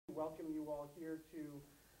welcome you all here to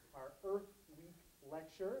our Earth Week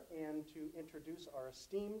lecture and to introduce our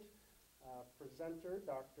esteemed presenter,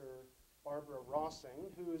 Dr. Barbara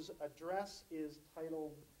Rossing, whose address is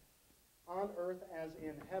titled On Earth as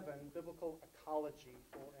in Heaven, Biblical Ecology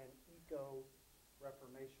for an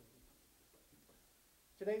Eco-Reformation.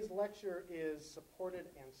 Today's lecture is supported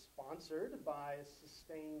and sponsored by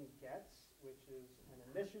sustainGETS, which is an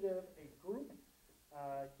initiative, a group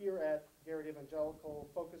here at Garrett-Evangelical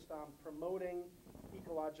focused on promoting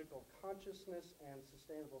ecological consciousness and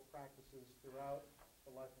sustainable practices throughout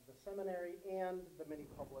the life of the seminary and the many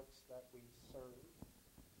publics that we serve.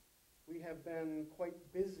 We have been quite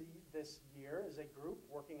busy this year as a group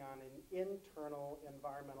working on an internal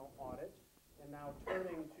environmental audit and now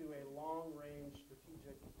turning to a long-range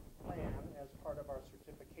strategic plan as part of our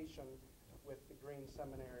certification with the Green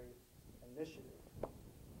Seminary Initiative.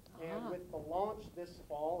 And with the launch this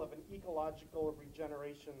fall of an ecological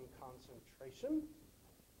regeneration concentration,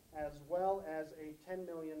 as well as a $10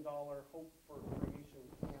 million Hope for Creation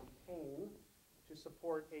campaign to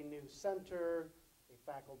support a new center,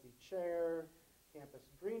 a faculty chair, campus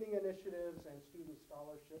greening initiatives, and student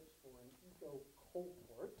scholarships for an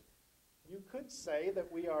eco-cohort, you could say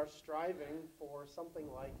that we are striving for something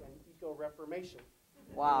like an eco-reformation.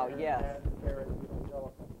 Wow, yes. At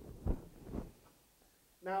Garrett-Evangelical.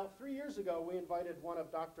 Now, 3 years ago, we invited one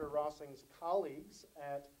of Dr. Rossing's colleagues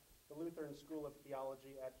at the Lutheran School of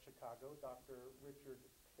Theology at Chicago, Dr. Richard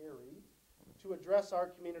Perry, to address our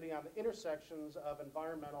community on the intersections of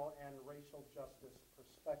environmental and racial justice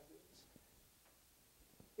perspectives.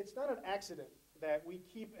 It's not an accident that we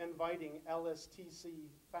keep inviting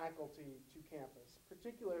LSTC faculty to campus,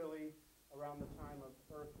 particularly around the time of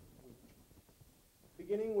Earth Week.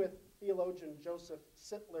 Beginning with theologian Joseph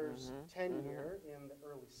Sittler's tenure in the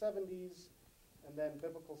early 70s, and then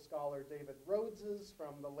biblical scholar David Rhodes's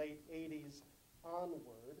from the late 80s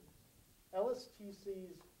onward,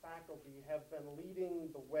 LSTC's faculty have been leading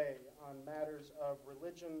the way on matters of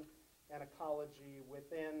religion and ecology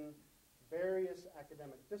within various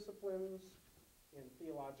academic disciplines, in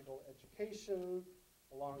theological education,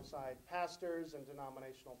 alongside pastors and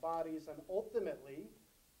denominational bodies, and ultimately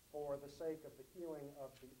for the sake of the healing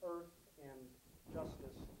of the earth and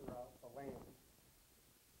justice throughout the land.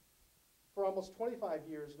 For almost 25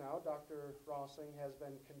 years now, Dr. Rossing has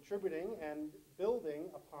been contributing and building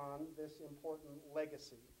upon this important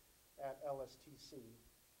legacy at LSTC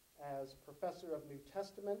as professor of New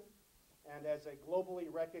Testament and as a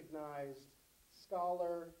globally recognized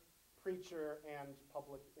scholar, preacher, and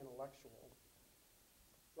public intellectual.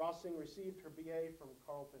 Rossing received her BA from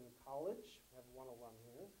Carleton College. I have a 101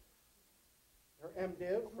 here. Her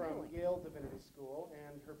MDiv from Yale Divinity School,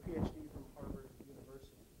 and her PhD from Harvard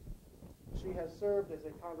University. She has served as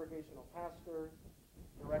a congregational pastor,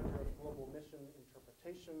 director of global mission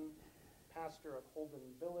interpretation, pastor at Holden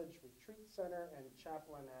Village Retreat Center, and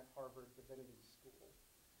chaplain at Harvard Divinity School.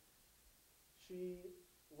 She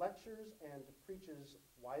lectures and preaches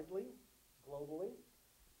widely, globally,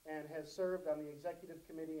 and has served on the executive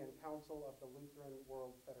committee and council of the Lutheran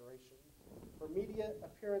World Federation. Her media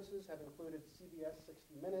appearances have included CBS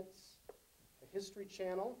 60 Minutes, the History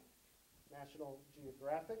Channel, National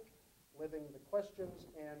Geographic, Living the Questions,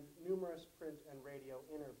 and numerous print and radio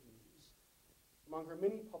interviews. Among her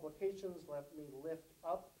many publications, let me lift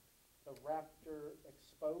up The Rapture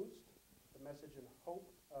Exposed, the message of hope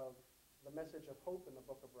in the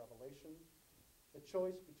Book of Revelation, The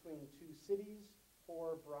Choice Between Two Cities,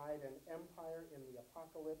 Poor Bride and Empire in the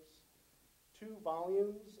Apocalypse, 2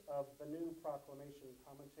 volumes of the New Proclamation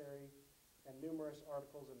Commentary, and numerous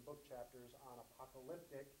articles and book chapters on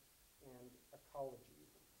apocalyptic and ecology.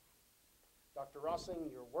 Dr.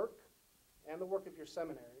 Rossing, your work and the work of your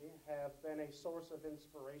seminary have been a source of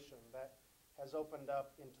inspiration that has opened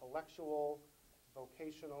up intellectual,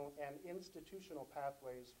 vocational, and institutional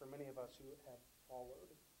pathways for many of us who have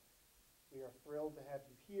followed. We are thrilled to have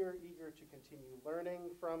you here, eager to continue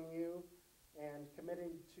learning from you, and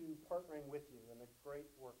committed to partnering with you in the great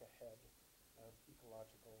work ahead of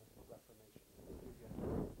ecological reformation. Thank you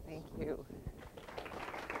again. Thank you.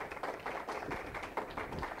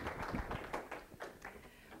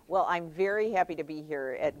 Well, I'm very happy to be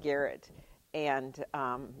here at Garrett, and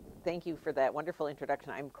thank you for that wonderful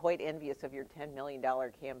introduction. I'm quite envious of your $10 million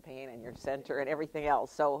campaign and your center and everything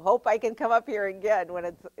else, so hope I can come up here again when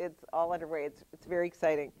it's all underway. It's very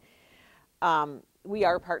exciting. We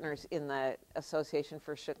are partners in the Association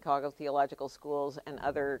for Chicago Theological Schools and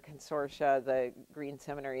other consortia, the Green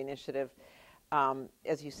Seminary Initiative.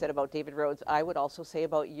 As you said about David Rhodes, I would also say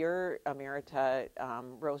about your emerita,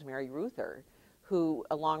 Rosemary Ruther, who,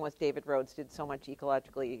 along with David Rhodes, did so much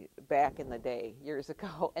ecologically back in the day, years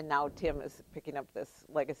ago, and now Tim is picking up this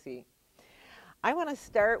legacy. I want to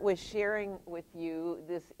start with sharing with you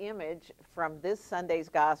this image from this Sunday's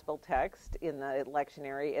gospel text in the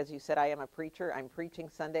lectionary. As you said, I am a preacher. I'm preaching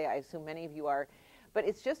Sunday. I assume many of you are. But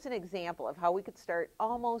it's just an example of how we could start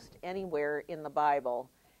almost anywhere in the Bible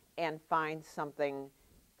and find something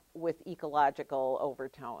with ecological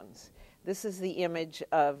overtones. This is the image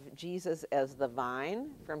of Jesus as the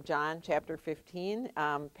vine from John chapter 15,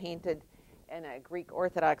 painted in a Greek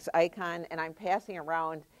Orthodox icon. And I'm passing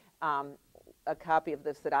around a copy of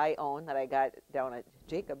this that I own, that I got down at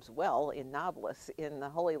Jacob's Well in Nablus in the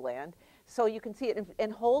Holy Land. So you can see it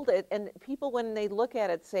and hold it, and people, when they look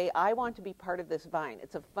at it, say, I want to be part of this vine.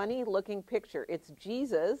 It's a funny looking picture. It's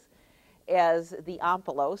Jesus as the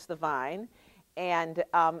ompolos, the vine, and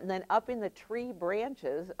then up in the tree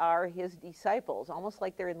branches are his disciples, almost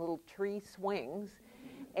like they're in little tree swings,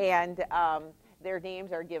 and their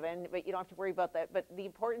names are given, but you don't have to worry about that. But the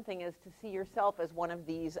important thing is to see yourself as one of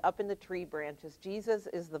these up in the tree branches. Jesus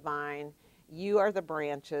is the vine, you are the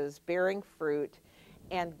branches bearing fruit,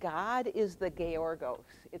 and God is the Georgos,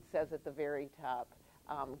 it says at the very top.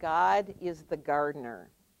 God is the gardener.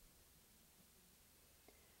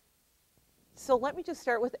 So let me just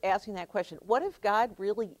start with asking that question. What if God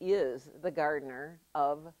really is the gardener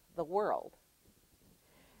of the world?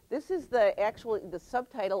 This is the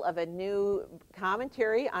subtitle of a new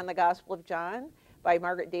commentary on the Gospel of John by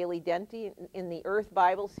Margaret Daly Denty in the Earth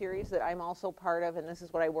Bible series that I'm also part of, and this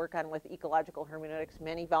is what I work on with ecological hermeneutics.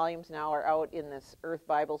 Many volumes now are out in this Earth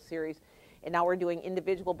Bible series, and now we're doing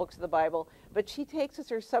individual books of the Bible. But she takes as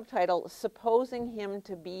her subtitle, Supposing Him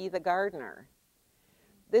to be the Gardener.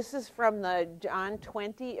 This is from the John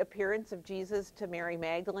 20 appearance of Jesus to Mary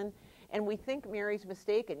Magdalene. And we think Mary's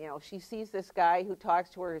mistaken. You know, she sees this guy who talks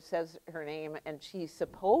to her, says her name, and she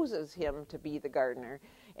supposes him to be the gardener.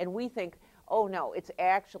 And we think, oh no, it's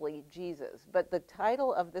actually Jesus. But the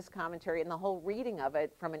title of this commentary and the whole reading of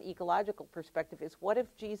it from an ecological perspective is, what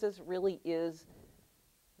if Jesus really is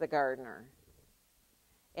the gardener?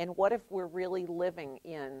 And what if we're really living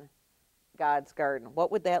in God's garden?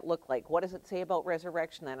 What would that look like? What does it say about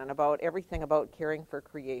resurrection then, and about everything about caring for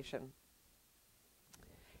creation?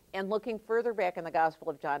 And looking further back in the Gospel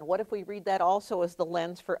of John, what if we read that also as the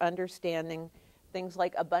lens for understanding things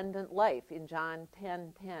like abundant life? In John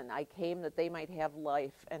 10:10, I came that they might have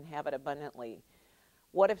life and have it abundantly.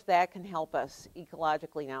 What if that can help us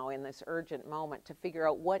ecologically now in this urgent moment to figure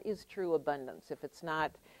out what is true abundance, if it's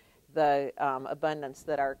not the abundance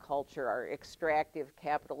that our culture, our extractive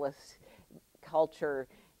capitalist culture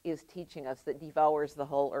is teaching us, that devours the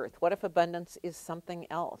whole earth? What if abundance is something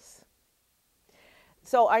else?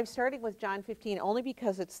 So I'm starting with John 15 only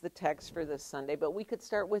because it's the text for this Sunday, but we could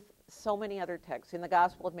start with so many other texts. In the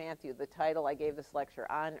Gospel of Matthew, the title I gave this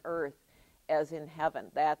lecture, On Earth as in Heaven,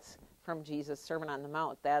 that's from Jesus' Sermon on the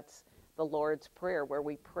Mount. That's the Lord's Prayer, where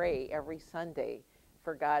we pray every Sunday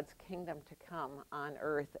for God's kingdom to come on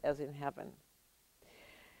earth as in heaven.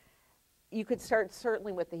 You could start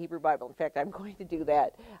certainly with the Hebrew Bible. In fact, I'm going to do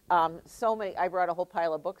that. I brought a whole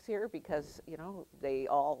pile of books here because, you know, they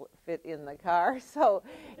all fit in the car. So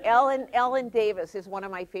Ellen Davis is one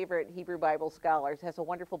of my favorite Hebrew Bible scholars, has a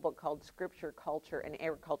wonderful book called Scripture, Culture, and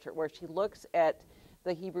Agriculture, where she looks at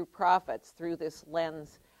the Hebrew prophets through this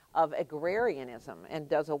lens of agrarianism and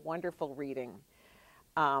does a wonderful reading.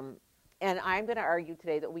 And I'm going to argue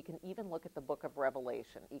today that we can even look at the book of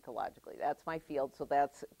Revelation ecologically. That's my field, so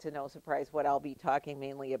that's, to no surprise, what I'll be talking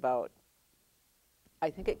mainly about.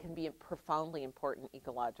 I think it can be profoundly important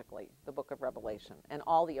ecologically, the book of Revelation, and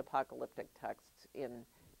all the apocalyptic texts in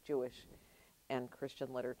Jewish and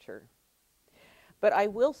Christian literature. But I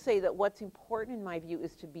will say that what's important in my view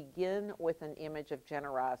is to begin with an image of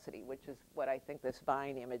generosity, which is what I think this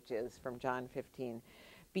vine image is from John 15.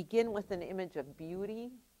 Begin with an image of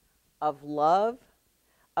beauty, of love,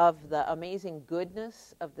 of the amazing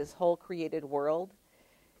goodness of this whole created world.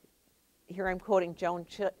 Here I'm quoting Joan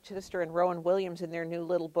Chittister and Rowan Williams in their new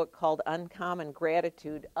little book called Uncommon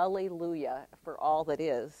Gratitude, Alleluia for All That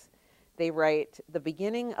Is. They write, the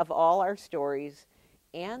beginning of all our stories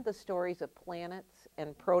and the stories of planets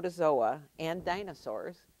and protozoa and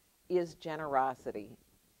dinosaurs is generosity.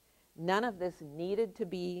 None of this needed to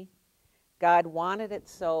be. God wanted it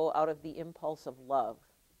so out of the impulse of love.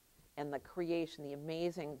 And the creation, the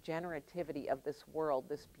amazing generativity of this world,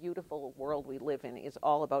 this beautiful world we live in, is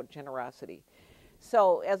all about generosity.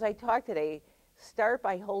 So as I talk today, start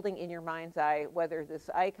by holding in your mind's eye whether this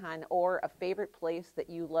icon or a favorite place that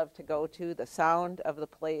you love to go to, the sound of the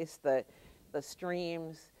place, the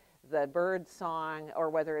streams, the bird song, or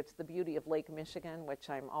whether it's the beauty of Lake Michigan, which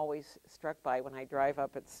I'm always struck by when I drive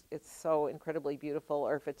up. It's so incredibly beautiful.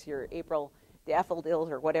 Or if it's your April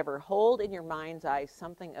daffodils or whatever, hold in your mind's eye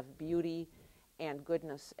something of beauty and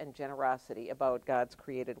goodness and generosity about God's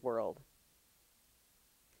created world.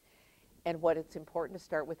 And what it's important to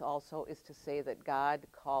start with also is to say that God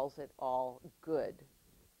calls it all good.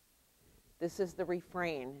 This is the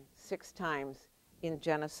refrain 6 times in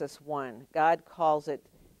Genesis 1. God calls it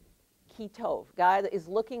ki tov. God is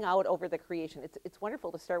looking out over the creation. It's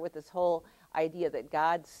wonderful to start with this whole idea that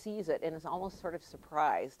God sees it and is almost sort of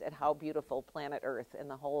surprised at how beautiful planet Earth and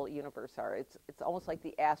the whole universe are. It's almost like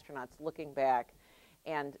the astronauts looking back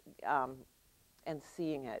and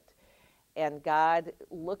seeing it. And God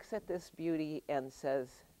looks at this beauty and says,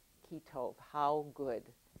 ki tov, how good.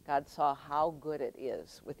 God saw how good it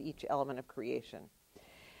is with each element of creation.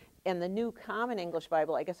 And the New Common English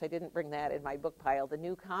Bible, I guess I didn't bring that in my book pile. The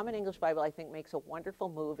New Common English Bible, I think, makes a wonderful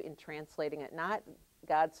move in translating it. Not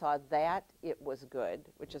God saw that it was good,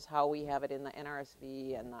 which is how we have it in the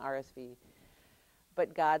NRSV and the RSV,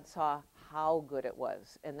 but God saw how good it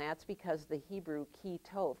was. And that's because the Hebrew ki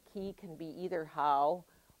tov, ki can be either how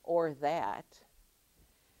or that.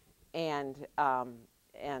 And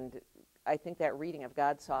I think that reading of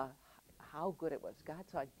God saw how good it was. God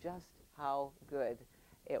saw just how good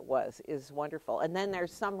it was is wonderful. And then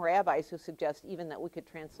there's some rabbis who suggest even that we could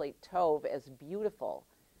translate tov as beautiful.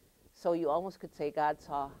 So you almost could say God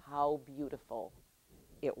saw how beautiful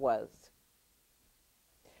it was.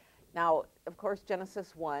 Now, of course,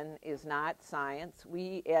 Genesis 1 is not science.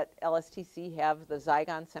 We at LSTC have the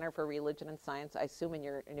Zygon Center for Religion and Science. I assume in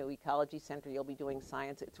your new Ecology Center you'll be doing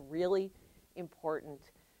science. It's really important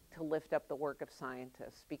to lift up the work of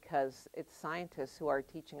scientists, because it's scientists who are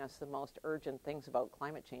teaching us the most urgent things about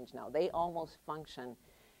climate change now. They almost function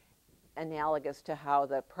analogous to how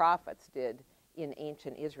the prophets did in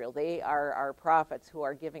ancient Israel. They are our prophets who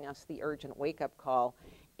are giving us the urgent wake-up call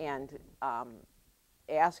and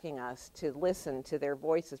asking us to listen to their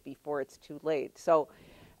voices before it's too late. So,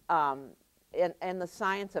 and the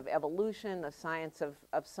science of evolution, the science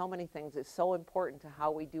of so many things is so important to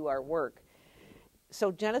how we do our work. So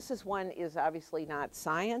Genesis 1 is obviously not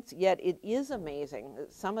science, yet it is amazing.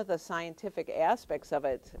 Some of the scientific aspects of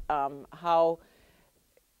it, how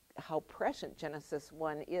prescient Genesis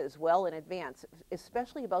 1 is well in advance,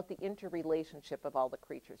 especially about the interrelationship of all the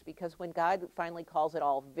creatures. Because when God finally calls it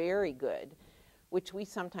all very good, which we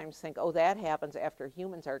sometimes think, oh, that happens after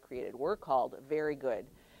humans are created, we're called very good.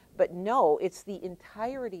 But no, it's the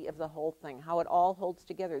entirety of the whole thing, how it all holds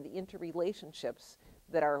together, the interrelationships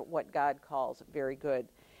that are what God calls very good.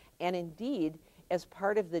 And indeed, as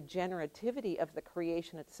part of the generativity of the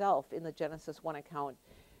creation itself in the Genesis 1 account,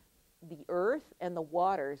 the earth and the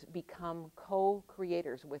waters become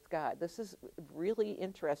co-creators with God. This is really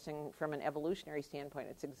interesting from an evolutionary standpoint.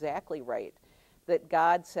 It's exactly right that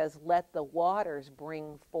God says, let the waters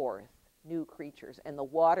bring forth new creatures, and the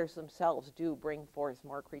waters themselves do bring forth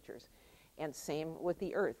more creatures. And same with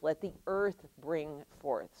the earth. Let the earth bring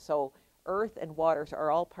forth. So earth and waters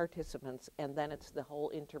are all participants, and then it's the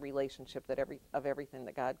whole interrelationship of everything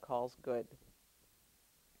that God calls good.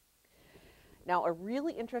 Now, a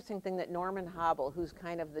really interesting thing that Norman Hobble, who's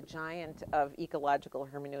kind of the giant of ecological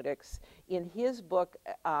hermeneutics, in his book,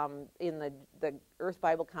 in the Earth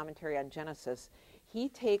Bible Commentary on Genesis, he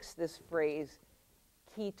takes this phrase,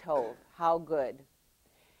 ki tov, how good,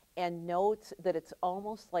 and notes that it's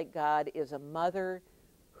almost like God is a mother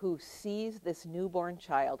who sees this newborn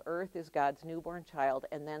child. Earth is God's newborn child,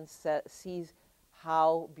 and then sees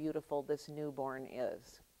how beautiful this newborn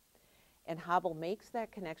is. And Hobble makes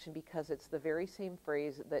that connection because it's the very same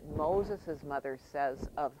phrase that Moses' mother says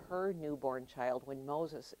of her newborn child when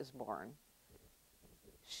Moses is born.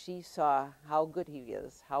 She saw how good he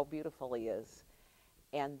is, how beautiful he is,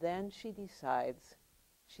 and then she decides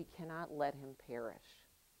she cannot let him perish.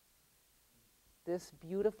 This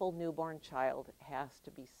beautiful newborn child has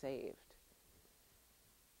to be saved.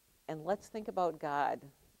 And let's think about God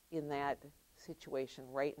in that situation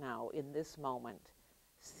right now, in this moment,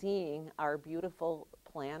 seeing our beautiful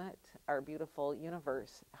planet, our beautiful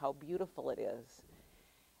universe, how beautiful it is,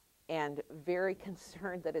 and very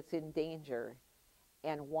concerned that it's in danger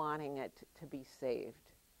and wanting it to be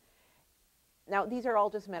saved. Now, these are all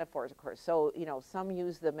just metaphors, of course. So, some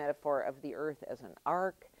use the metaphor of the earth as an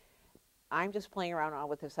ark. I'm just playing around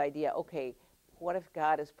with this idea, okay, what if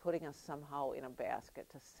God is putting us somehow in a basket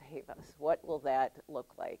to save us? What will that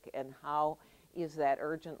look like? And how is that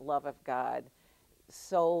urgent love of God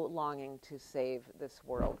so longing to save this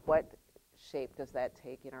world? What shape does that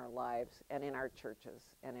take in our lives and in our churches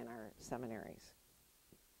and in our seminaries?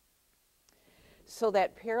 So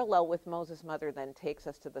that parallel with Moses' mother then takes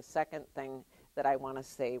us to the second thing that I want to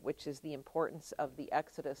say, which is the importance of the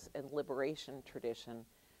Exodus and liberation tradition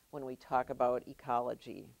when we talk about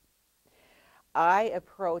ecology. I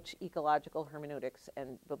approach ecological hermeneutics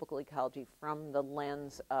and biblical ecology from the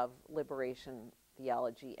lens of liberation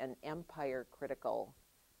theology and empire critical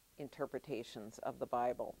interpretations of the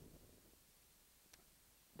Bible.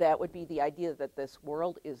 That would be the idea that this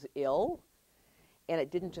world is ill, and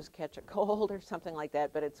it didn't just catch a cold or something like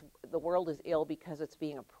that, but the world is ill because it's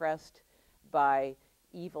being oppressed by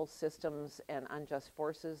evil systems and unjust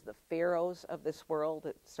forces, the pharaohs of this world,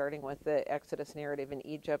 starting with the Exodus narrative in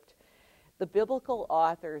Egypt. The biblical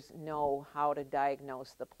authors know how to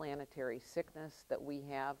diagnose the planetary sickness that we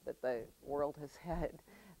have, that the world has had,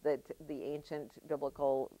 that the ancient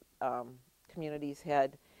biblical communities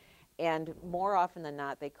had. And more often than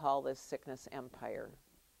not, they call this sickness empire.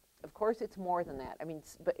 Of course, it's more than that. I mean,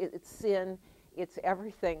 but it's sin, it's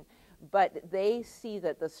everything. But they see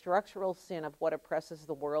that the structural sin of what oppresses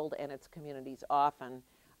the world and its communities often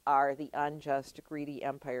are the unjust, greedy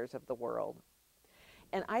empires of the world.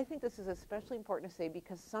 And I think this is especially important to say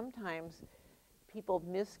because sometimes people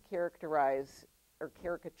mischaracterize or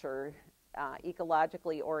caricature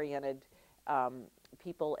ecologically oriented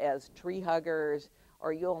people as tree huggers,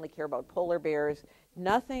 or you only care about polar bears.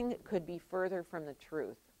 Nothing could be further from the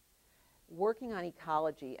truth. Working on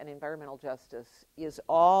ecology and environmental justice is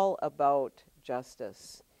all about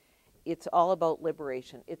justice. It's all about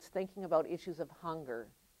liberation. It's thinking about issues of hunger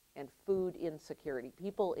and food insecurity,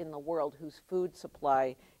 people in the world whose food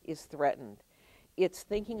supply is threatened. It's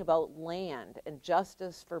thinking about land and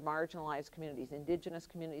justice for marginalized communities, indigenous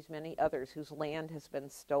communities, many others whose land has been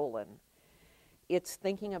stolen. It's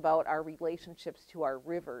thinking about our relationships to our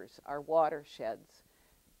rivers, our watersheds,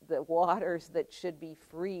 the waters that should be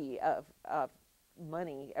free of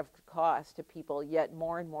money, of cost to people, yet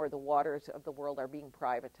more and more the waters of the world are being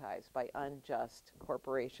privatized by unjust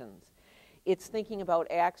corporations. It's thinking about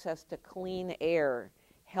access to clean air,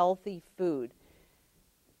 healthy food.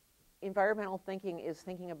 Environmental thinking is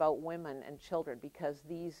thinking about women and children because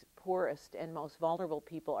these poorest and most vulnerable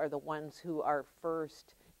people are the ones who are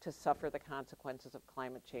first to suffer the consequences of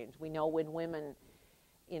climate change. We know when women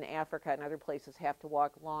in Africa and other places have to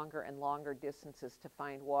walk longer and longer distances to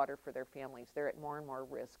find water for their families, they're at more and more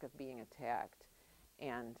risk of being attacked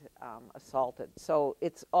and assaulted. So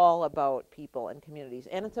it's all about people and communities,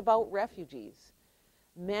 and it's about refugees.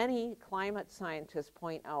 Many climate scientists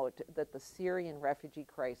point out that the Syrian refugee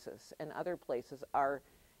crisis and other places are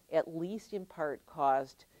at least in part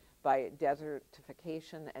caused by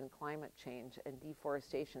desertification and climate change and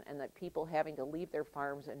deforestation, and that people having to leave their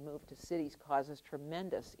farms and move to cities causes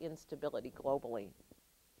tremendous instability globally.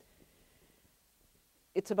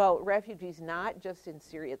 It's about refugees not just in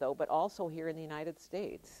Syria, though, but also here in the United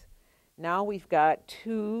States. Now we've got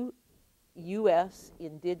 2 U.S.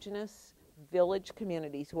 indigenous village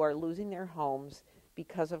communities who are losing their homes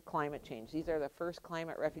because of climate change. These are the first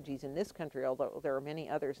climate refugees in this country, although there are many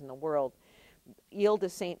others in the world. Ile de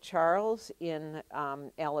St. Charles in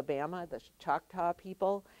Alabama, the Choctaw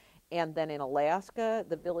people, and then in Alaska,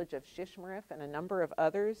 the village of Shishmaref and a number of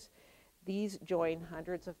others. These join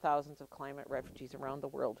hundreds of thousands of climate refugees around the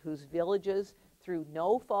world whose villages, through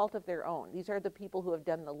no fault of their own, these are the people who have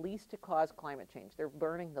done the least to cause climate change. They're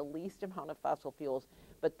burning the least amount of fossil fuels,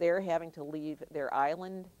 but they're having to leave their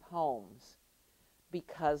island homes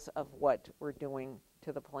because of what we're doing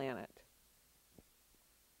to the planet.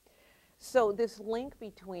 So this link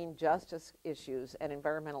between justice issues and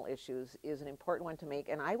environmental issues is an important one to make,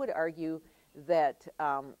 and I would argue that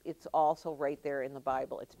it's also right there in the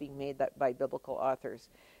Bible. It's being made by biblical authors.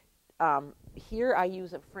 Here I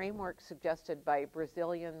use a framework suggested by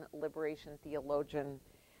Brazilian liberation theologian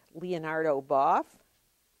Leonardo Boff,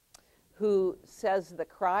 who says the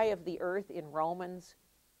cry of the earth in Romans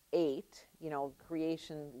 8,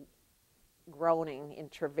 creation groaning in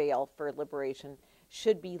travail for liberation,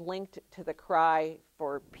 should be linked to the cry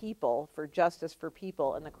for people, for justice for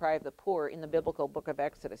people, and the cry of the poor in the biblical book of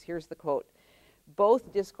Exodus. Here's the quote.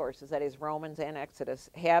 Both discourses, that is Romans and Exodus,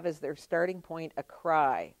 have as their starting point a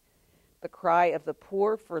cry. The cry of the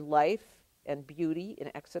poor for life and beauty in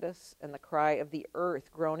Exodus, and the cry of the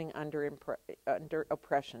earth groaning under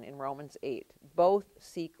oppression in Romans 8. Both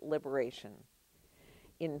seek liberation.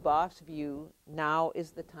 In Boff's view, now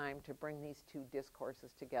is the time to bring these 2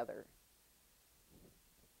 discourses together.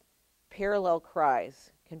 Parallel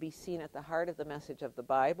cries can be seen at the heart of the message of the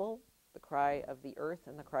Bible, the cry of the earth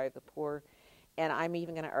and the cry of the poor, and I'm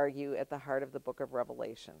even going to argue at the heart of the book of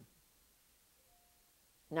Revelation.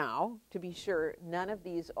 Now, to be sure, none of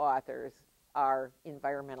these authors are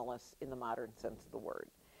environmentalists in the modern sense of the word.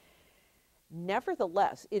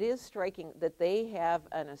 Nevertheless, it is striking that they have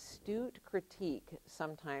an astute critique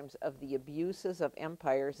sometimes of the abuses of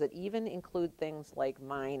empires that even include things like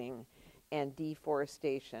mining and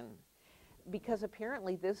deforestation, because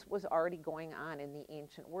apparently this was already going on in the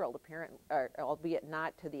ancient world, albeit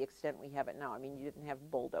not to the extent we have it now. I mean, you didn't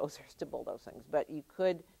have bulldozers to bulldoze things, but you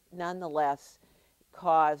could nonetheless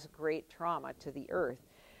cause great trauma to the earth.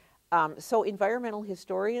 So environmental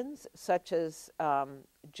historians such as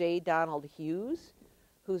J. Donald Hughes,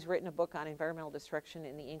 who's written a book on environmental destruction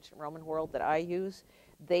in the ancient Roman world that I use,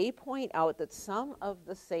 they point out that some of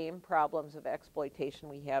the same problems of exploitation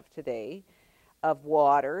we have today, of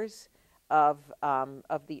waters, of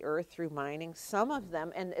the earth through mining, some of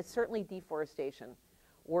them, and it's certainly deforestation,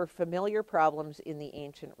 were familiar problems in the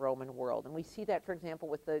ancient Roman world. And we see that, for example,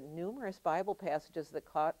 with the numerous Bible passages that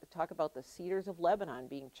talk about the cedars of Lebanon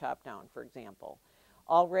being chopped down, for example.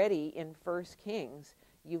 Already in 1 Kings,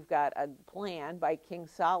 you've got a plan by King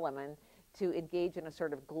Solomon to engage in a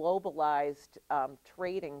sort of globalized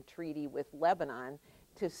trading treaty with Lebanon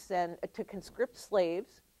to conscript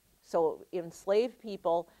slaves. So enslaved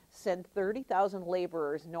people send 30,000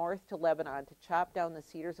 laborers north to Lebanon to chop down the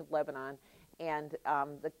cedars of Lebanon, and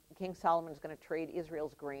the King Solomon is going to trade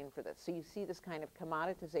Israel's grain for this. So you see this kind of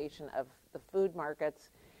commoditization of the food markets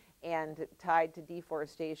and tied to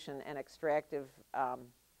deforestation and extractive,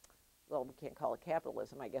 well, we can't call it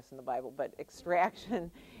capitalism, I guess, in the Bible, but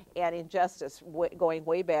extraction and injustice going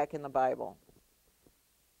way back in the Bible.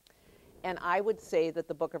 And I would say that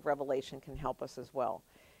the book of Revelation can help us as well.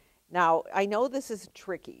 Now, I know this is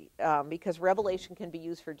tricky because Revelation can be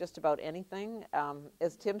used for just about anything.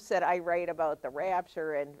 As Tim said, I write about the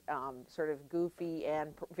rapture and sort of goofy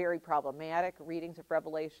and very problematic readings of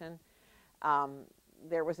Revelation.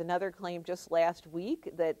 There was another claim just last week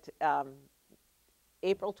that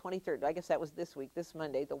April 23rd, I guess that was this week, this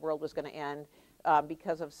Monday, the world was going to end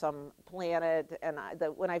because of some planet. And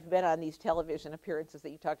when I've been on these television appearances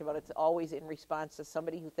that you talked about, it's always in response to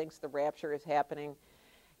somebody who thinks the rapture is happening.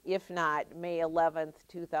 If not May 11th,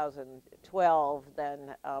 2012,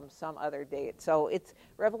 then some other date. So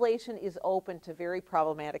Revelation is open to very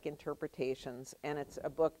problematic interpretations, and it's a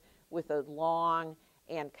book with a long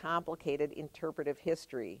and complicated interpretive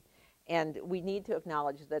history. And we need to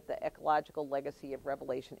acknowledge that the ecological legacy of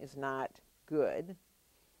Revelation is not good,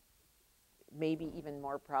 maybe even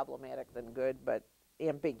more problematic than good, but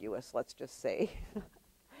ambiguous, let's just say.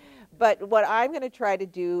 But what I'm going to try to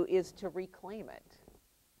do is to reclaim it.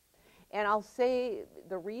 And I'll say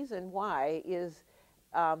the reason why is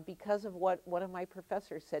because of what one of my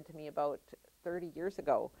professors said to me about 30 years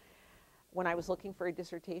ago when I was looking for a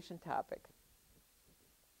dissertation topic.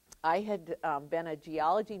 I had been a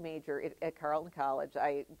geology major at Carleton College.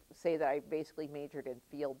 I say that I basically majored in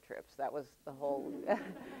field trips. That was the whole,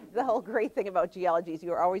 the whole great thing about geology is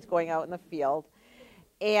you were always going out in the field.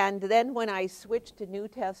 And then when I switched to New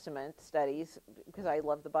Testament studies, because I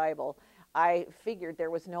love the Bible, I figured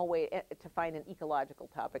there was no way to find an ecological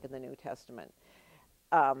topic in the New Testament.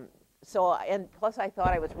 And plus I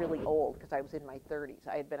thought I was really old because I was in my 30s.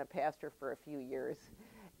 I had been a pastor for a few years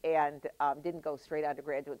and didn't go straight on to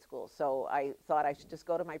graduate school. So I thought I should just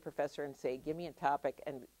go to my professor and say, give me a topic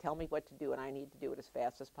and tell me what to do, and I need to do it as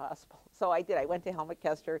fast as possible. So I did. I went to Helmut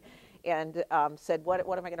Kester and said, what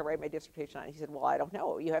am I going to write my dissertation on? He said, well, I don't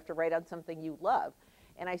know. You have to write on something you love.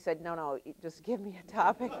 And I said, no, just give me a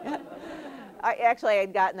topic. I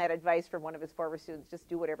had gotten that advice from one of his former students, just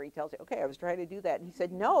do whatever he tells you. Okay, I was trying to do that. And he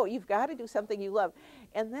said, no, you've got to do something you love.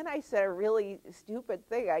 And then I said a really stupid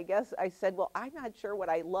thing, I guess. I said, well, I'm not sure what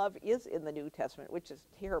I love is in the New Testament, which is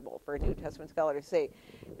terrible for a New Testament scholar to say.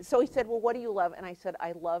 So he said, well, what do you love? And I said,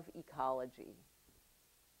 I love ecology.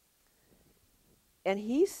 And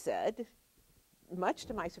he said, much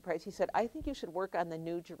to my surprise, he said, I think you should work on the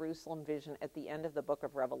New Jerusalem vision at the end of the book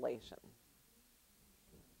of Revelation.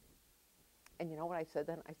 And you know what I said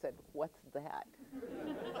then? I said, what's that?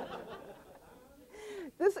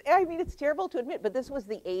 It's terrible to admit, but this was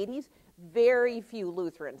the 80s. Very few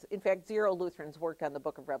Lutherans, in fact, 0 Lutherans worked on the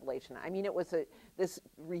book of Revelation. It was this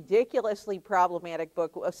ridiculously problematic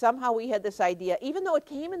book. Somehow we had this idea, even though it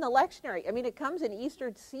came in the lectionary. It comes in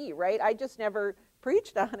Eastern C, right? I just never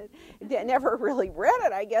preached on it. Never really read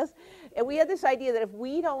it, I guess. And we had this idea that if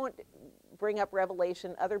we don't bring up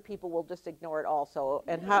Revelation, other people will just ignore it also.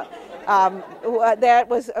 And that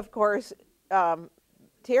was, of course,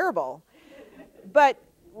 terrible. But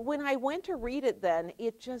when I went to read it then,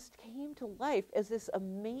 it just came to life as this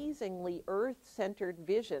amazingly earth-centered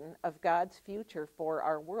vision of God's future for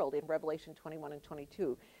our world in Revelation 21 and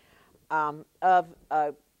 22, of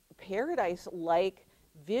a paradise-like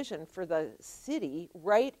vision for the city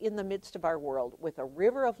right in the midst of our world, with a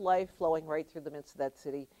river of life flowing right through the midst of that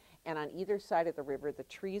city, and on either side of the river, the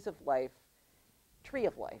trees of life, tree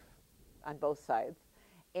of life on both sides,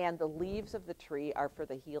 and the leaves of the tree are for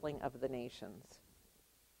the healing of the nations.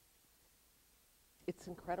 It's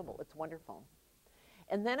incredible. It's wonderful.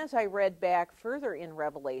 And then as I read back further in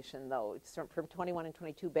Revelation, though, it's from 21 and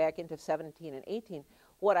 22 back into 17 and 18,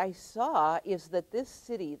 what I saw is that this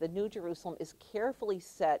city, the New Jerusalem, is carefully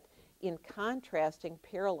set in contrasting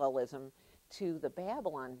parallelism to the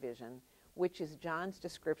Babylon vision, which is John's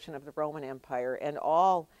description of the Roman Empire and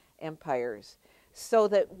all empires. So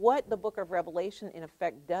that what the book of Revelation, in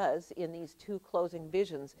effect, does in these two closing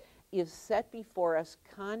visions is set before us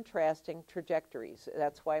contrasting trajectories.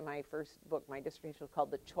 That's why my first book, my dissertation, was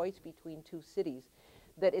called The Choice Between Two Cities,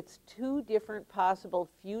 that it's two different possible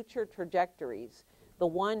future trajectories. The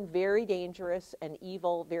one very dangerous and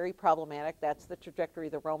evil, very problematic, that's the trajectory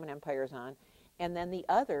the Roman Empire is on. And then the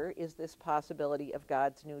other is this possibility of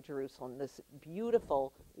God's New Jerusalem, this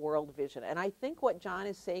beautiful world vision. And I think what John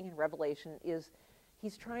is saying in Revelation is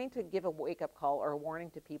he's trying to give a wake-up call or a warning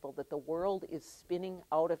to people that the world is spinning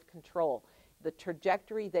out of control. The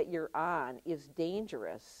trajectory that you're on is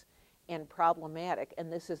dangerous and problematic,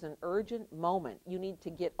 and this is an urgent moment. You need to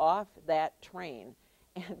get off that train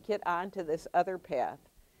and get onto this other path.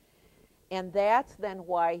 And that's then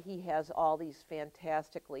why he has all these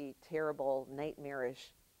fantastically terrible,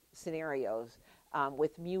 nightmarish scenarios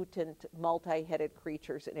with mutant, multi-headed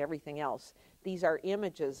creatures and everything else. These are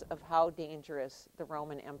images of how dangerous the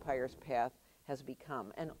Roman Empire's path has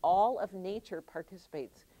become. And all of nature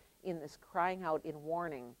participates in this crying out in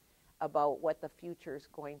warning about what the future is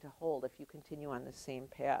going to hold if you continue on the same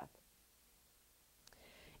path.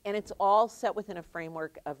 And it's all set within a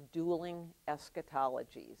framework of dueling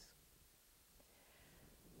eschatologies.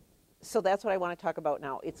 So that's what I want to talk about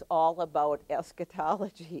now. It's all about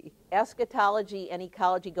eschatology. Eschatology and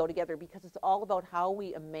ecology go together because it's all about how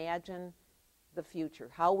we imagine the future,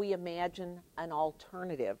 how we imagine an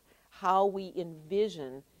alternative, how we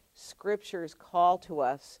envision Scripture's call to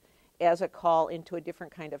us as a call into a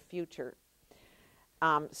different kind of future.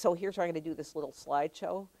 So here's where I'm going to do this little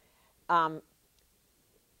slideshow.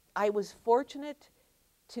 I was fortunate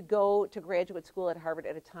to go to graduate school at Harvard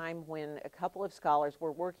at a time when a couple of scholars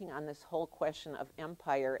were working on this whole question of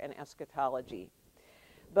empire and eschatology.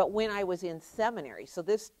 But when I was in seminary, so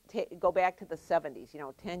this go back to the 70s,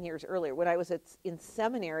 10 years earlier, when I was in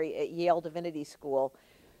seminary at Yale Divinity School,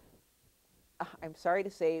 I'm sorry to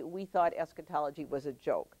say, we thought eschatology was a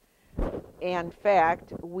joke. In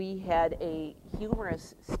fact, we had a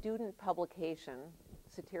humorous student publication,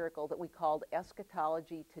 satirical, that we called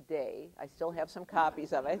Eschatology Today. I still have some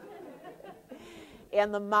copies of it.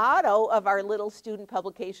 And the motto of our little student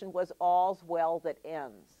publication was "All's well that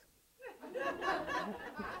ends."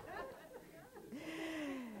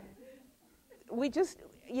 We just,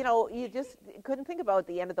 you just couldn't think about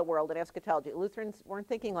the end of the world in eschatology. Lutherans weren't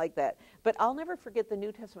thinking like that. But I'll never forget the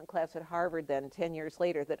New Testament class at Harvard then, 10 years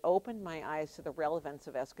later, that opened my eyes to the relevance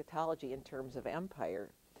of eschatology in terms of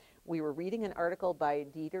empire. We were reading an article by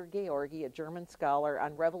Dieter Georgi, a German scholar,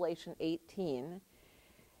 on Revelation 18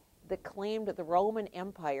 that claimed that the Roman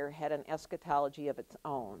Empire had an eschatology of its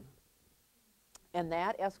own. And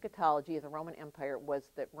that eschatology of the Roman Empire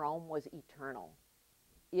was that Rome was eternal.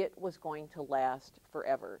 It was going to last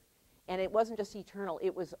forever. And it wasn't just eternal,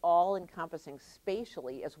 it was all-encompassing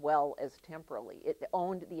spatially as well as temporally. It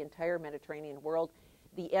owned the entire Mediterranean world.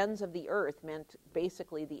 The ends of the earth meant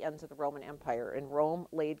basically the ends of the Roman Empire, and Rome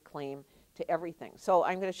laid claim to everything. So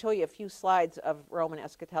I'm going to show you a few slides of Roman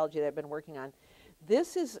eschatology that I've been working on.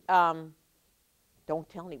 This is, don't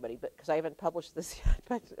tell anybody, because I haven't published this yet,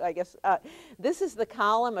 but I guess, this is the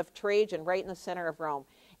column of Trajan right in the center of Rome.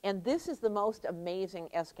 And this is the most amazing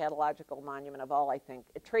eschatological monument of all, I think.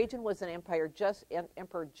 Trajan was an emperor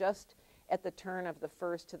just at the turn of the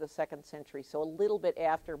 1st to the 2nd century, so a little bit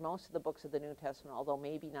after most of the books of the New Testament, although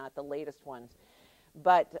maybe not the latest ones.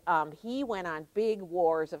 But he went on big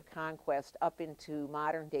wars of conquest up into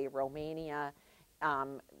modern-day Romania,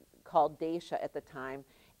 called Dacia at the time.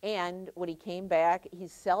 And when he came back,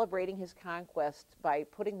 he's celebrating his conquests by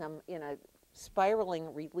putting them in a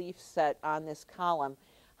spiraling relief set on this column,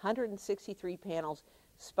 163 panels,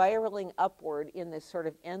 spiraling upward in this sort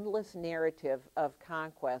of endless narrative of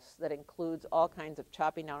conquests that includes all kinds of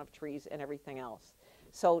chopping down of trees and everything else.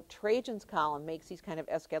 So Trajan's column makes these kind of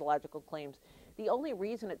eschatological claims. The only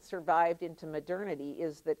reason it survived into modernity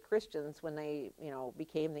is that Christians, when they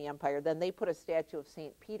became the empire, then they put a statue of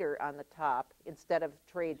St. Peter on the top instead of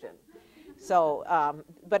Trajan. So,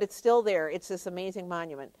 but it's still there. It's this amazing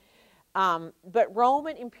monument. But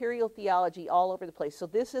Roman imperial theology all over the place. So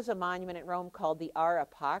this is a monument in Rome called the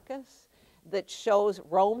Areopagus that shows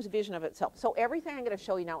Rome's vision of itself. So everything I'm going to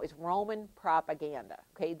show you now is Roman propaganda.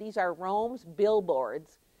 Okay, these are Rome's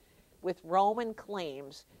billboards with Roman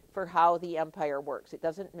claims for how the empire works. It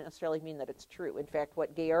doesn't necessarily mean that it's true. In fact,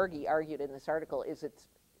 what Georgi argued in this article is it's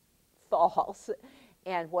false.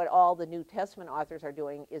 And what all the New Testament authors are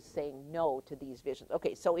doing is saying no to these visions.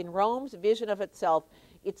 Okay, so in Rome's vision of itself,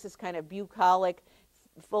 it's this kind of bucolic,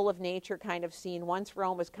 full of nature kind of scene. Once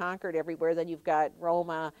Rome was conquered everywhere, then you've got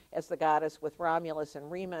Roma as the goddess with Romulus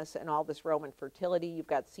and Remus and all this Roman fertility. You've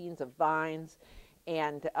got scenes of vines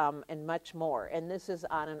and much more. And this is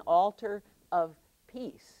on an altar of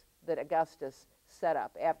peace that Augustus set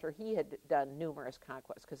up after he had done numerous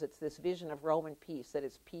conquests, because it's this vision of Roman peace that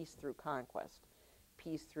is peace through conquest,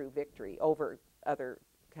 peace through victory over other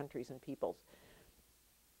countries and peoples.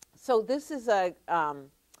 So this is a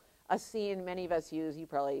scene many of us use. You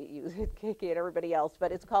probably use it, Kiki, and everybody else,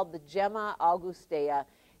 but it's called the Gemma Augustea.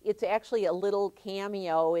 It's actually a little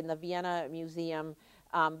cameo in the Vienna Museum,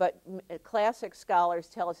 but classic scholars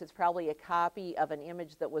tell us it's probably a copy of an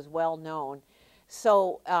image that was well known.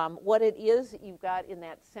 So what it is, you've got in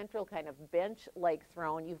that central kind of bench-like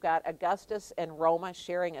throne, you've got Augustus and Roma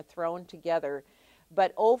sharing a throne together.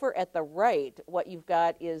 But over at the right, what you've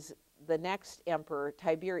got is the next emperor,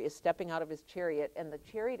 Tiberius, stepping out of his chariot, and the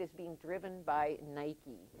chariot is being driven by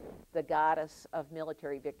Nike, the goddess of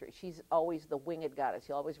military victory. She's always the winged goddess.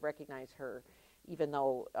 You'll always recognize her, even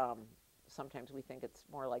though sometimes we think it's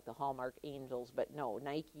more like the Hallmark angels, but no,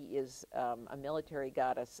 Nike is a military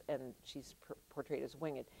goddess, and she's portrayed as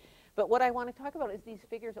winged. But what I want to talk about is these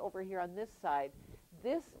figures over here on this side.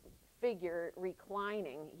 This figure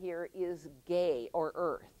reclining here is Ge, or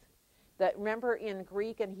earth. That, remember, in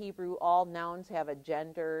Greek and Hebrew, all nouns have a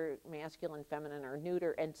gender, masculine, feminine, or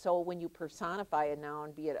neuter, and so when you personify a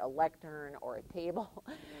noun, be it a lectern or a table,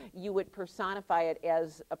 you would personify it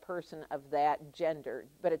as a person of that gender,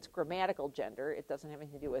 but it's grammatical gender. It doesn't have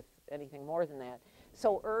anything to do with anything more than that.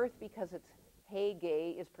 So earth, because it's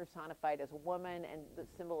Hege, is personified as a woman, and the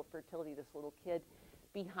symbol of fertility, this little kid.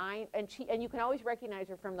 Behind, and you can always recognize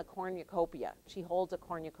her from the cornucopia. She holds a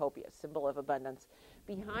cornucopia, symbol of abundance.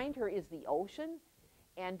 Behind her is the ocean,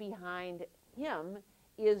 and behind him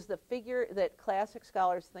is the figure that classic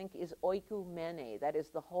scholars think is oikumene, that is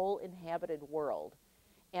the whole inhabited world.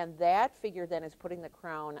 And that figure then is putting the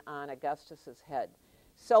crown on Augustus's head.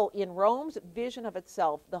 So in Rome's vision of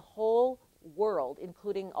itself, the whole world,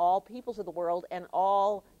 including all peoples of the world and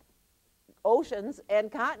all oceans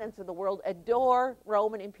and continents of the world, adore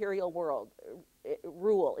Roman imperial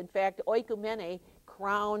rule. In fact, oikumene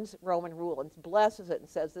crowns Roman rule and blesses it and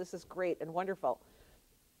says this is great and wonderful.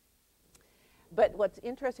 But what's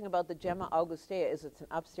interesting about the Gemma Augustea is it's an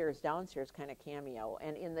upstairs-downstairs kind of cameo.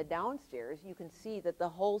 And in the downstairs, you can see that the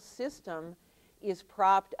whole system is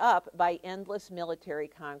propped up by endless military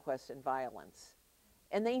conquest and violence.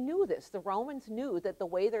 And they knew this. The Romans knew that the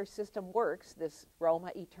way their system works, this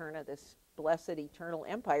Roma Eterna, this blessed eternal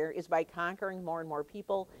empire, is by conquering more and more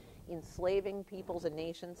people, enslaving peoples and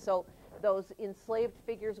nations. So those enslaved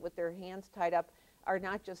figures with their hands tied up are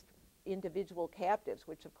not just individual captives,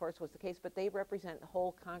 which of course was the case, but they represent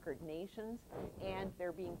whole conquered nations, and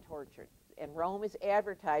they're being tortured. And Rome is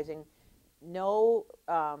advertising no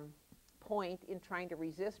point in trying to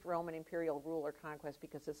resist Roman imperial rule or conquest,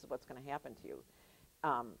 because this is what's going to happen to you.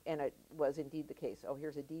 And it was indeed the case. Oh,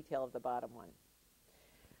 here's a detail of the bottom one.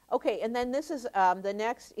 Okay, and then this is the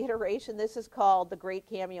next iteration. This is called the Great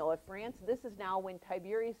Cameo of France. This is now when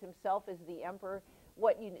Tiberius himself is the emperor.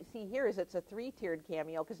 What you see here is it's a three-tiered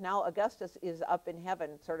cameo, because now Augustus is up in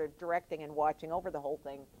heaven sort of directing and watching over the whole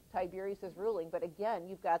thing. Tiberius is ruling, but again,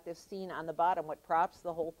 you've got this scene on the bottom. What props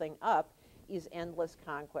the whole thing up is endless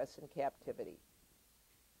conquest and captivity.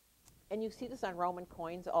 And you see this on Roman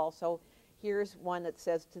coins also. Here's one that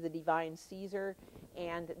says to the divine Caesar,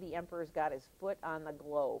 and the emperor's got his foot on the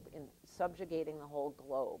globe, in subjugating the whole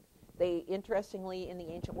globe. They, interestingly, in the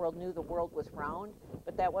ancient world, knew the world was round,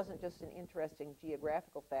 but that wasn't just an interesting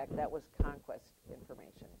geographical fact, that was conquest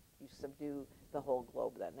information. You subdue the whole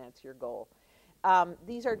globe then, that's your goal.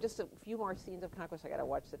 These are just a few more scenes of conquest. I gotta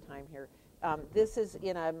watch the time here. This is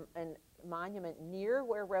in a monument near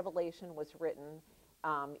where Revelation was written,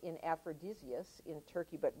 in Aphrodisias in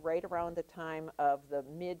Turkey, but right around the time of the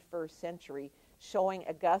mid-1st century, showing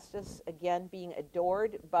Augustus again being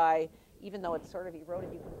adored by, even though it's sort of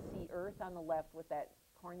eroded, you can see earth on the left with that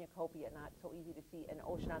cornucopia, not so easy to see, an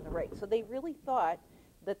ocean on the right. So they really thought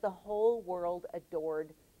that the whole world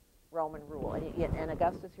adored Roman rule. And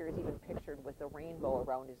Augustus here is even pictured with a rainbow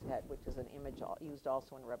around his head, which is an image used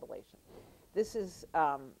also in Revelation. This is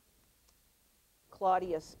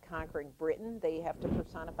Claudius conquering Britain. They have to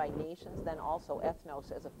personify nations, then also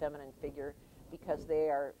ethnos as a feminine figure because they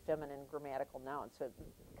are feminine grammatical nouns. So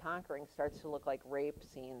conquering starts to look like rape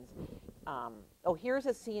scenes. Here's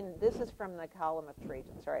a scene. This is from the column of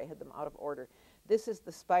Trajan. Sorry, I had them out of order. This is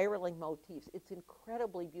the spiraling motifs. It's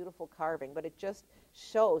incredibly beautiful carving, but it just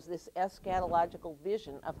shows this eschatological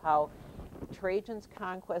vision of how Trajan's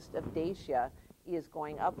conquest of Dacia is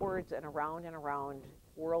going upwards and around,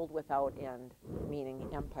 world without end, meaning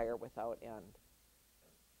empire without end.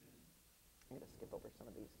 I'm going to skip over some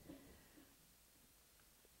of these.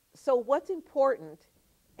 So what's important,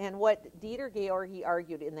 and what Dieter Georgi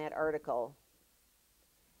argued in that article,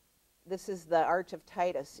 this is the Arch of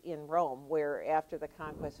Titus in Rome, where after the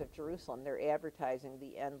conquest of Jerusalem, they're advertising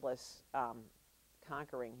the endless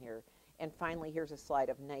conquering here. And finally, here's a slide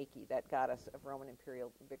of Nike, that goddess of Roman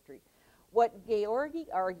imperial victory. What Georgi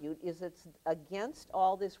argued is it's against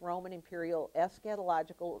all this Roman imperial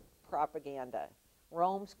eschatological propaganda.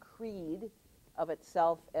 Rome's creed of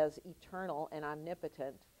itself as eternal and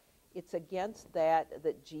omnipotent, it's against that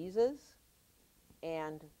Jesus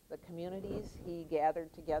and the communities he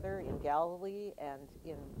gathered together in Galilee and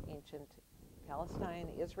in ancient Palestine,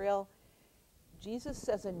 Israel. Jesus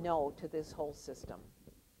says a no to this whole system.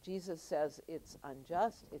 Jesus says it's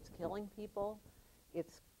unjust, it's killing people,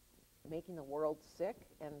 it's making the world sick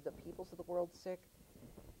and the peoples of the world sick.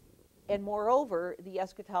 And moreover, the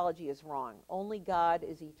eschatology is wrong. Only God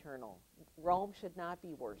is eternal. Rome should not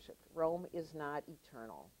be worshipped. Rome is not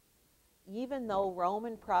eternal. Even though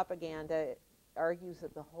Roman propaganda argues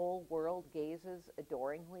that the whole world gazes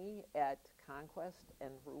adoringly at conquest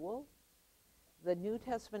and rule, the New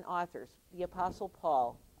Testament authors, the Apostle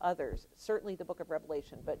Paul, others, certainly the book of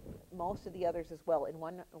Revelation, but most of the others as well, in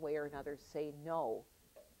one way or another, say no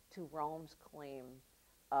to Rome's claim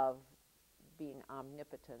of being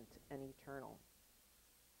omnipotent and eternal.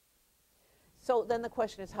 So then the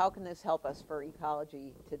question is, how can this help us for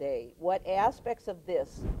ecology today? What aspects of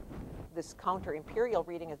this counter-imperial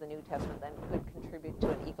reading of the New Testament then could contribute to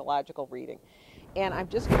an ecological reading? And I'm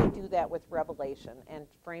just going to do that with Revelation and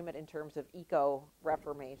frame it in terms of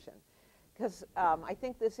Eco-Reformation. Because I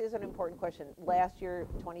think this is an important question. Last year,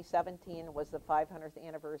 2017, was the 500th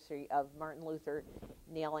anniversary of Martin Luther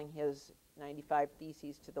nailing his 95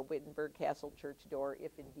 Theses to the Wittenberg Castle church door,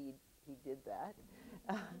 if indeed he did that.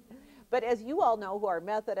 But as you all know, who are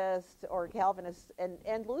Methodists or Calvinists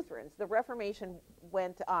and Lutherans, the Reformation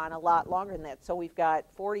went on a lot longer than that. So we've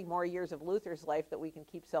got 40 more years of Luther's life that we can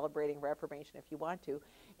keep celebrating Reformation if you want to,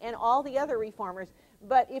 and all the other reformers.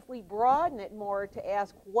 But if we broaden it more to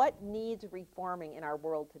ask what needs reforming in our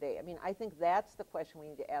world today, I mean, I think that's the question we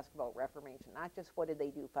need to ask about Reformation, not just what did they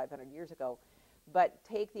do 500 years ago, but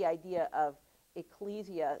take the idea of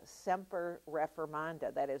Ecclesia semper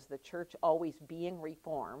reformanda, that is, the church always being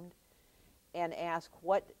reformed, and ask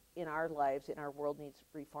what in our lives, in our world, needs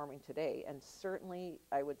reforming today. And certainly,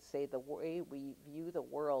 I would say the way we view the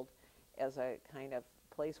world as a kind of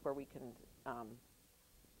place where we can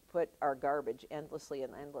put our garbage endlessly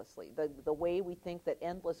and endlessly. The way we think that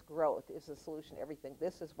endless growth is the solution to everything,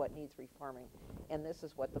 this is what needs reforming, and this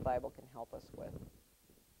is what the Bible can help us with.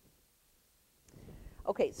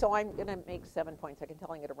 Okay, so I'm going to make 7 points. I can tell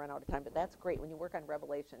I'm going to run out of time, but that's great. When you work on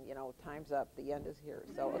Revelation, you know, time's up. The end is here.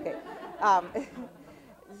 So, okay.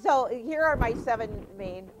 So here are my 7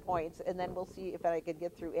 main points, and then we'll see if I can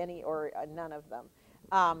get through any or none of them.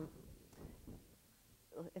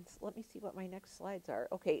 Let me see what my next slides are.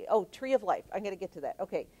 Okay, tree of life. I'm going to get to that.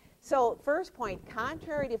 Okay, so first point,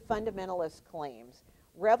 contrary to fundamentalist claims,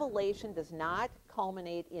 Revelation does not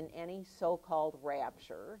culminate in any so-called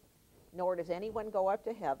rapture, nor does anyone go up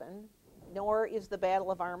to heaven, nor is the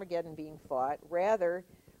Battle of Armageddon being fought. Rather,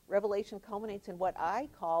 Revelation culminates in what I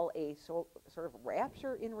call a sort of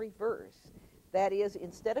rapture in reverse. That is,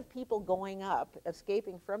 instead of people going up,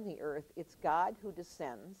 escaping from the earth, it's God who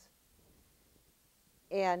descends.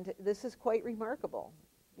 And this is quite remarkable,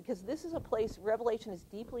 because this is a place, Revelation is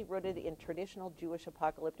deeply rooted in traditional Jewish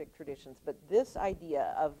apocalyptic traditions, but this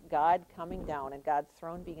idea of God coming down and God's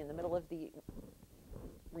throne being in the middle of the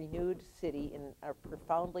renewed city in a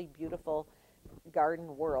profoundly beautiful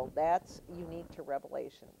garden world, that's unique to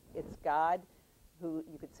Revelation. It's God who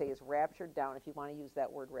you could say is raptured down, if you want to use that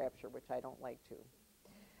word rapture, which I don't like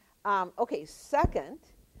to. Okay, second,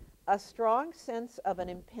 a strong sense of an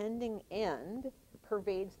impending end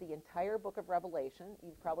pervades the entire book of Revelation.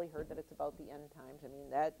 You've probably heard that it's about the end times. I mean,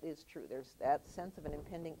 that is true. There's that sense of an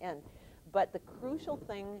impending end. But the crucial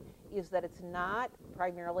thing is that it's not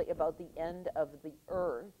primarily about the end of the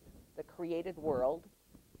earth, the created world,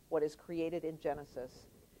 what is created in Genesis.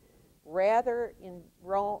 Rather, in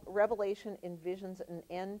Revelation envisions an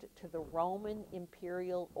end to the Roman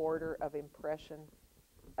imperial order of oppression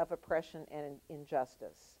and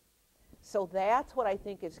injustice. So that's what I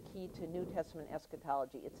think is key to New Testament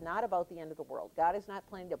eschatology. It's not about the end of the world. God is not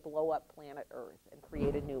planning to blow up planet Earth and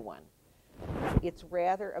create a new one. It's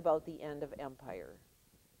rather about the end of empire,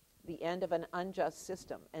 the end of an unjust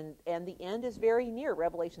system. And the end is very near,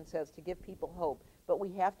 Revelation says, to give people hope. But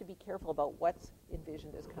we have to be careful about what's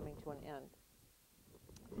envisioned as coming to an end.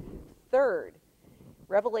 Third,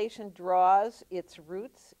 Revelation draws its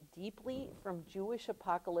roots deeply from Jewish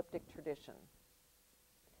apocalyptic tradition.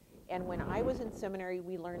 And when I was in seminary,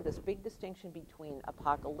 we learned this big distinction between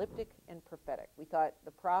apocalyptic and prophetic. We thought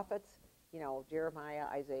the prophets, Jeremiah,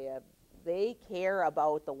 Isaiah, they care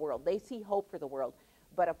about the world. They see hope for the world.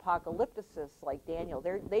 But apocalypticists like Daniel,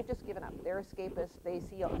 they've just given up. They're escapists. They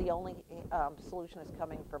see the only solution is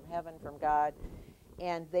coming from heaven, from God,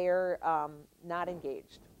 and they're not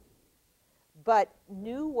engaged. But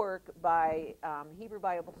new work by Hebrew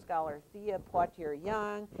Bible scholar Thea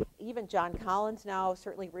Poitier-Young, even John Collins now,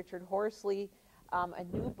 certainly Richard Horsley, a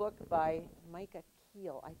new book by Micah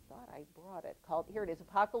Keel, I thought I brought it, called, here it is,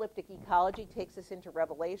 Apocalyptic Ecology, takes us into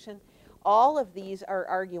Revelation. All of these are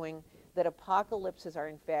arguing that apocalypses are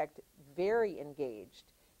in fact very engaged.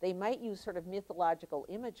 They might use sort of mythological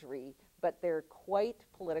imagery, but they're quite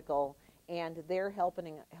political, and they're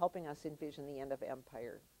helping us envision the end of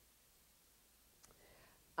empire.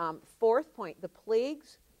 Fourth point, the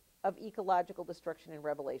plagues of ecological destruction in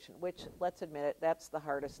Revelation, which, let's admit it, that's the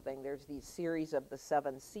hardest thing. There's these series of the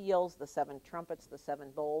 7 seals, the 7 trumpets, the 7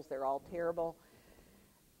 bowls. They're all terrible.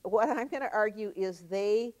 What I'm going to argue is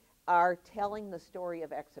they are telling the story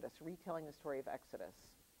of Exodus, retelling the story of Exodus.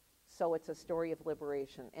 So it's a story of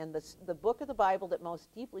liberation. And the book of the Bible that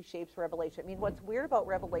most deeply shapes Revelation, I mean, what's weird about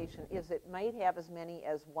Revelation is it might have as many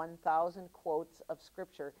as 1,000 quotes of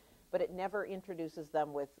Scripture, but it never introduces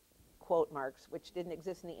them with quote marks, which didn't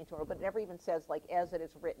exist in the ancient world, but it never even says, like, as it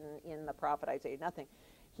is written in the prophet Isaiah, nothing.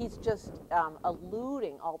 He's just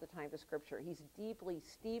alluding all the time to Scripture. He's deeply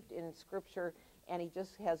steeped in Scripture, and he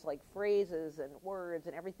just has, like, phrases and words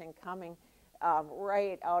and everything coming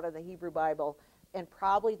right out of the Hebrew Bible. And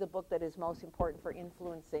probably the book that is most important for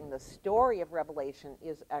influencing the story of Revelation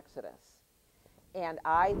is Exodus. And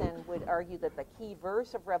I then would argue that the key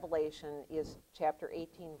verse of Revelation is chapter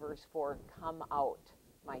 18, verse 4, "Come out,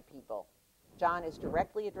 my people." John is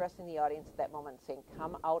directly addressing the audience at that moment, saying,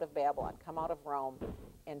 come out of Babylon, come out of Rome,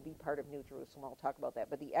 and be part of New Jerusalem. We'll talk about that.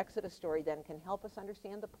 But the Exodus story then can help us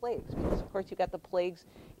understand the plagues, because, of course, you got the plagues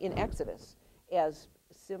in Exodus as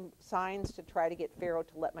signs to try to get Pharaoh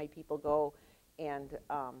to let my people go, and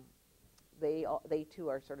they too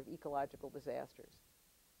are sort of ecological disasters.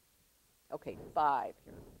 Okay, 5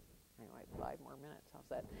 here. I know I have 5 more minutes. How's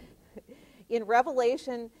that? In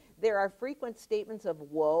Revelation, there are frequent statements of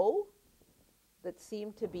woe that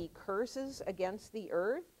seem to be curses against the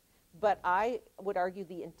earth, but I would argue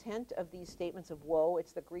the intent of these statements of woe,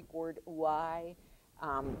 it's the Greek word ouai,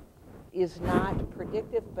 is not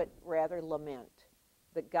predictive, but rather lament.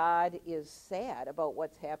 That God is sad about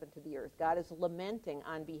what's happened to the earth. God is lamenting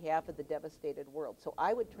on behalf of the devastated world. So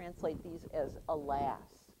I would translate these as alas.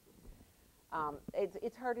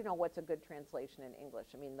 It's hard to know what's a good translation in English.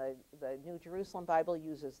 I mean, the New Jerusalem Bible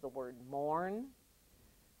uses the word mourn.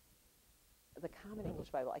 The Common English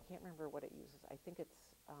Bible, I can't remember what it uses. I think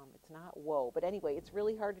it's not woe. But anyway, it's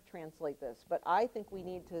really hard to translate this. But I think we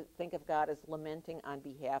need to think of God as lamenting on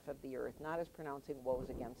behalf of the earth, not as pronouncing woes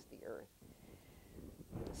against the earth.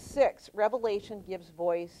 6, Revelation gives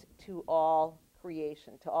voice to all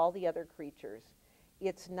creation, to all the other creatures.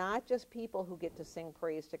 It's not just people who get to sing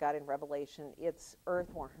praise to God in Revelation. It's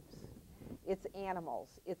earthworms, it's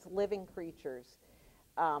animals, it's living creatures.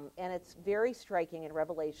 And it's very striking in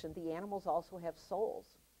Revelation. The animals also have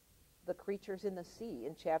souls. The creatures in the sea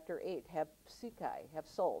in chapter 8 have psyche, have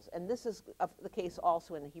souls. And this is the case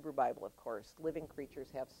also in the Hebrew Bible, of course. Living creatures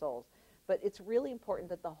have souls. But it's really important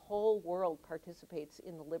that the whole world participates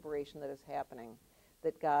in the liberation that is happening,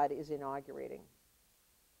 that God is inaugurating.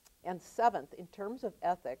 And 7th, in terms of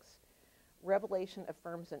ethics, Revelation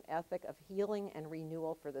affirms an ethic of healing and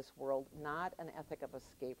renewal for this world, not an ethic of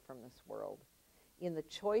escape from this world. In the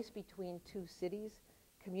choice between 2 cities,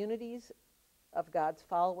 communities of God's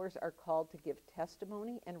followers are called to give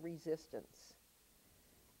testimony and resistance.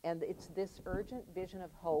 And it's this urgent vision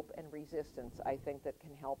of hope and resistance, I think, that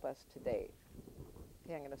can help us today.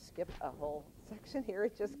 Okay, I'm going to skip a whole section here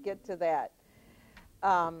and just get to that.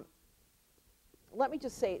 let me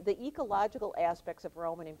just say, the ecological aspects of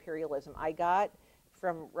Roman imperialism I got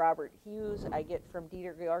from Robert Hughes, I get from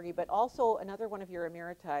Dieter Georgi, but also another one of your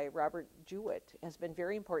emeriti, Robert Jewett, has been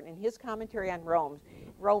very important. In his commentary on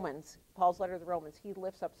Romans, Paul's letter to the Romans, he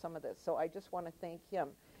lifts up some of this. So I just want to thank him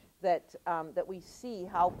that, that we see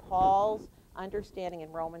how Paul's understanding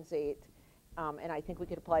in Romans 8, and I think we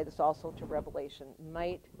could apply this also to Revelation,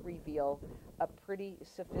 might reveal a pretty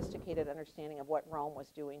sophisticated understanding of what Rome was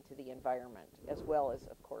doing to the environment, as well as,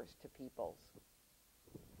 of course, to peoples.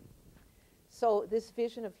 So this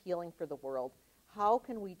vision of healing for the world, how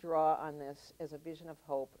can we draw on this as a vision of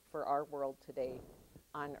hope for our world today,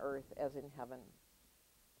 on earth as in heaven?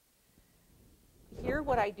 Here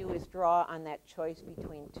what I do is draw on that choice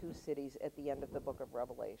between two cities at the end of the book of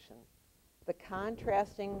Revelation. The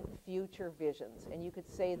contrasting future visions, and you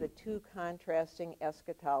could say the two contrasting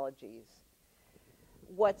eschatologies.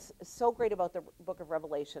 What's so great about the book of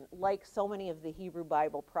Revelation, like so many of the Hebrew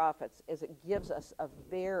Bible prophets, is it gives us a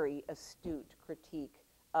very astute critique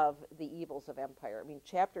of the evils of empire. I mean,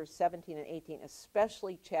 chapters 17 and 18,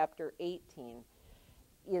 especially chapter 18,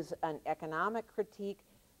 is an economic critique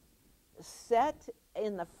set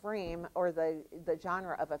in the frame or the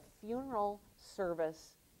genre of a funeral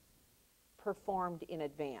service performed in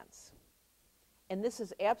advance. And this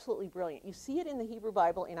is absolutely brilliant. You see it in the Hebrew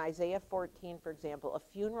Bible in Isaiah 14, for example, a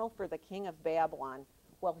funeral for the king of Babylon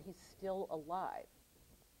while he's still alive.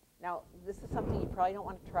 Now, this is something you probably don't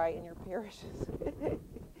want to try in your parishes.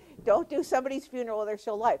 Don't do somebody's funeral while they're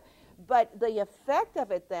still alive. But the effect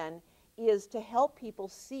of it then is to help people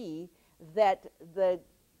see that the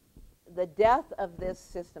death of this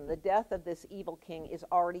system, the death of this evil king is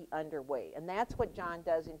already underway. And that's what John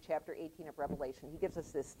does in chapter 18 of Revelation. He gives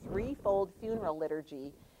us this threefold funeral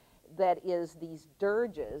liturgy that is these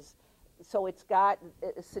dirges. So it's got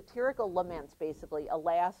satirical laments, basically,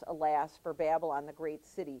 alas, alas, for Babylon, the great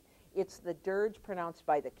city. It's the dirge pronounced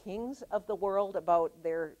by the kings of the world about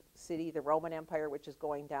their city, the Roman Empire, which is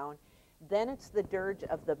going down. Then it's the dirge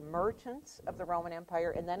of the merchants of the Roman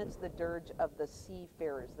Empire, and then it's the dirge of the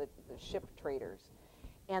seafarers, the ship traders.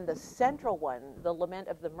 And the central one, the lament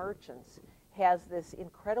of the merchants, has this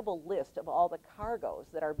incredible list of all the cargoes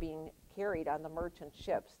that are being carried on the merchant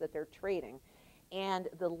ships that they're trading. And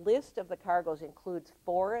the list of the cargoes includes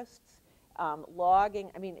forests,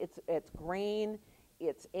 logging, I mean, it's grain,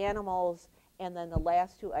 it's animals, and then the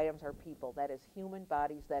last two items are people. That is human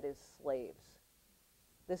bodies, that is slaves.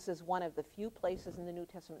 This is one of the few places in the New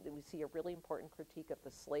Testament that we see a really important critique of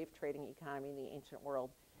the slave trading economy in the ancient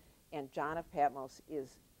world. And John of Patmos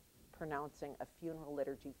is pronouncing a funeral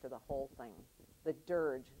liturgy for the whole thing, the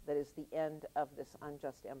dirge that is the end of this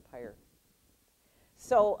unjust empire.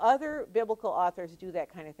 So other biblical authors do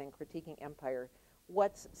that kind of thing, critiquing empire.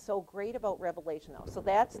 What's so great about Revelation, though, so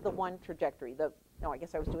that's the one trajectory. I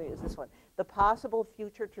guess I was doing it as this one. The possible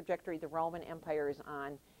future trajectory the Roman Empire is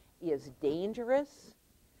on is dangerous.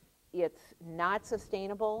 It's not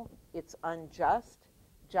sustainable. It's unjust.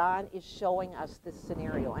 John is showing us this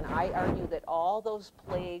scenario, and I argue that all those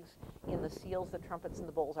plagues in the seals, the trumpets, and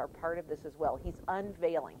the bowls are part of this as well. He's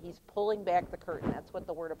unveiling. He's pulling back the curtain. That's what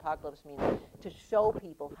the word apocalypse means, to show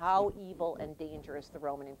people how evil and dangerous the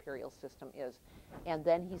Roman imperial system is. And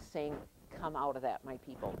then he's saying, come out of that, my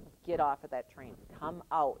people. Get off of that train. Come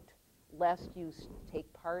out, lest you take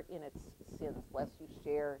part in its sins, lest you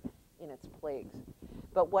share in its plagues.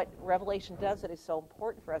 But what Revelation does that is so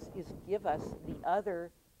important for us is give us the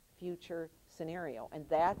other future scenario, and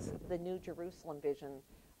that's the New Jerusalem vision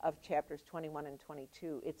of chapters 21 and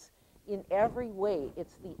 22. It's in every way,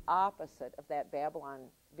 it's the opposite of that Babylon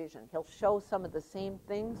vision. He'll show some of the same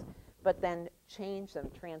things, but then change them,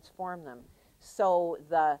 transform them. So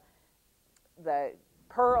the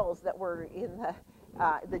pearls that were in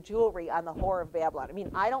the jewelry on the whore of Babylon. I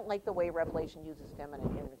mean, I don't like the way Revelation uses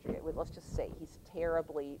feminine imagery. Let's just say he's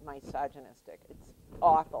terribly misogynistic. It's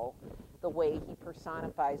awful the way he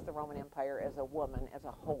personifies the Roman Empire as a woman, as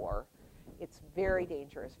a whore. It's very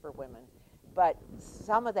dangerous for women. But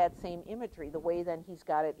some of that same imagery, the way then he's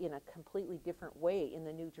got it in a completely different way in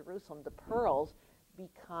the New Jerusalem, the pearls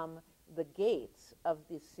become the gates of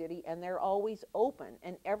the city, and they're always open,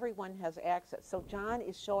 and everyone has access. So John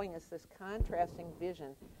is showing us this contrasting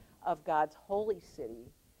vision of God's holy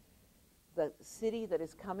city, the city that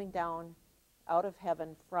is coming down out of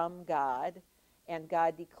heaven from God, and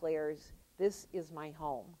God declares, this is my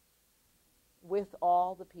home with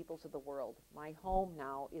all the peoples of the world. My home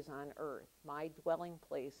now is on earth. My dwelling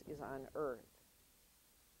place is on earth.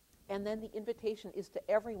 And then the invitation is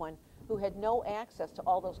to everyone who had no access to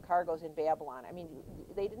all those cargoes in Babylon. I mean,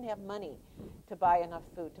 they didn't have money to buy enough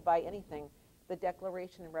food, to buy anything. The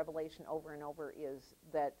declaration in Revelation over and over is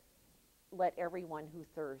that let everyone who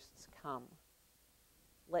thirsts come.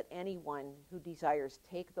 Let anyone who desires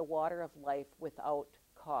take the water of life without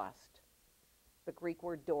cost. The Greek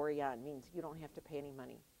word dorion means you don't have to pay any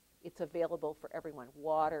money. It's available for everyone.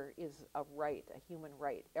 Water is a right, a human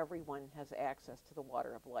right. Everyone has access to the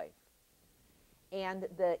water of life. And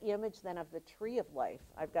the image then of the tree of life,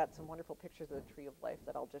 I've got some wonderful pictures of the tree of life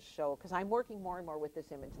that I'll just show, because I'm working more and more with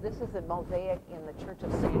this image. This is a mosaic in the Church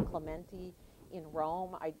of San Clemente in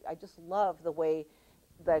Rome. I just love the way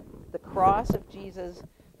the cross of Jesus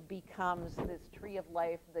becomes this tree of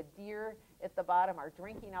life. The deer at the bottom are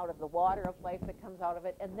drinking out of the water of life that comes out of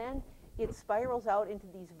it. And then it spirals out into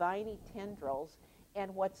these viney tendrils.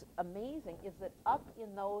 And what's amazing is that up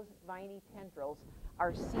in those viney tendrils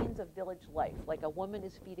are scenes of village life, like a woman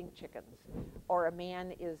is feeding chickens, or a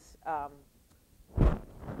man is, I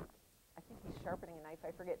think he's sharpening a knife, I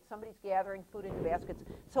forget. Somebody's gathering food into baskets.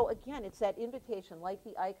 So again, it's that invitation, like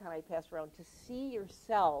the icon I passed around, to see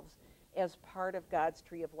yourselves as part of God's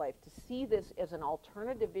tree of life, to see this as an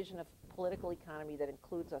alternative vision of political economy that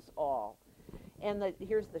includes us all. And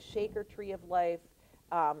here's the shaker tree of life.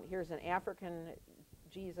 Here's an African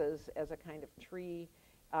Jesus as a kind of tree.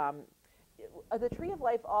 The tree of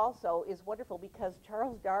life also is wonderful because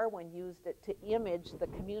Charles Darwin used it to image the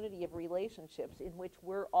community of relationships in which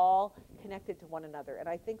we're all connected to one another. And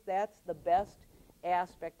I think that's the best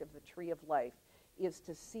aspect of the tree of life, is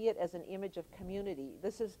to see it as an image of community.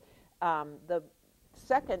 This is the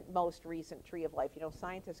second most recent tree of life. You know,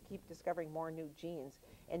 scientists keep discovering more new genes,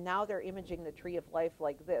 and now they're imaging the tree of life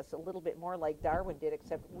like this, a little bit more like Darwin did,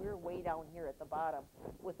 except we're way down here at the bottom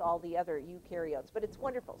with all the other eukaryotes. But it's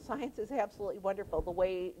wonderful. Science is absolutely wonderful, the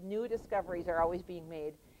way new discoveries are always being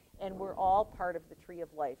made, and we're all part of the tree of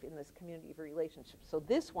life in this community of relationships. So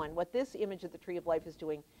this one, what this image of the tree of life is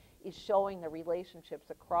doing, is showing the relationships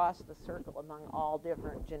across the circle among all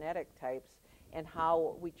different genetic types, and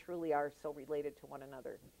how we truly are so related to one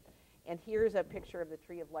another. And here's a picture of the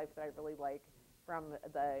tree of life that I really like from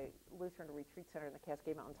the Lutheran Retreat Center in the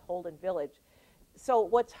Cascade Mountains, Holden Village. So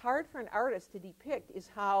what's hard for an artist to depict is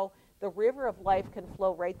how the river of life can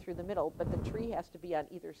flow right through the middle, but the tree has to be on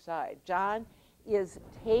either side. John is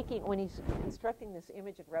taking, when he's constructing this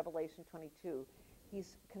image in Revelation 22,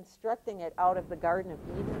 he's constructing it out of the Garden of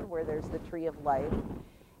Eden, where there's the tree of life,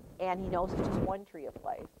 and he knows it's just one tree of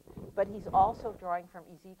life. But he's also drawing from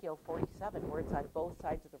Ezekiel 47, where it's on both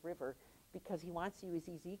sides of the river, because he wants to use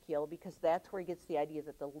Ezekiel, because that's where he gets the idea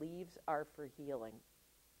that the leaves are for healing.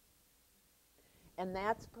 And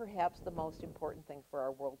that's perhaps the most important thing for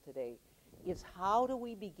our world today, is how do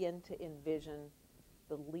we begin to envision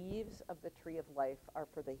the leaves of the tree of life are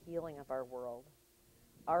for the healing of our world.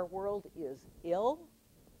 Our world is ill.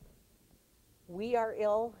 We are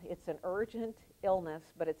ill. It's an urgent illness,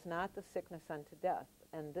 but it's not the sickness unto death.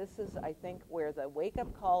 And this is, I think, where the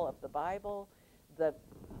wake-up call of the Bible, the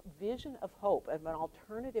vision of hope, of an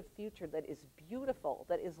alternative future that is beautiful,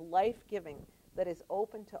 that is life-giving, that is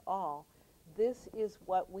open to all, this is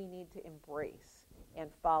what we need to embrace and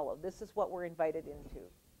follow. This is what we're invited into.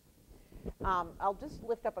 I'll just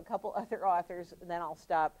lift up a couple other authors, and then I'll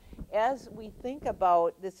stop. As we think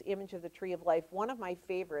about this image of the tree of life, one of my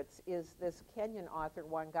favorites is this Kenyan author,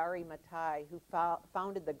 Wangari Maathai, who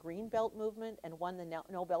founded the Green Belt movement and won the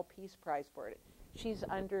Nobel Peace Prize for it. She's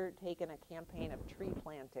undertaken a campaign of tree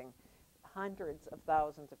planting, hundreds of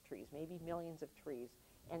thousands of trees, maybe millions of trees,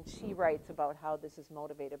 and she writes about how this is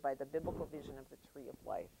motivated by the biblical vision of the tree of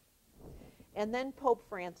life. And then Pope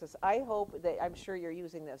Francis. I hope that, I'm sure you're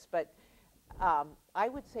using this, but I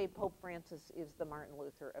would say Pope Francis is the Martin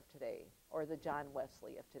Luther of today, or the John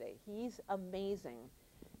Wesley of today. He's amazing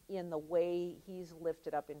in the way he's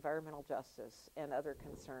lifted up environmental justice and other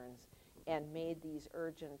concerns and made these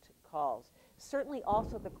urgent calls. Certainly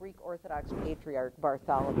also the Greek Orthodox Patriarch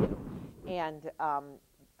Bartholomew. And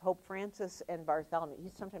Pope Francis and Bartholomew,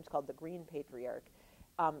 he's sometimes called the Green Patriarch,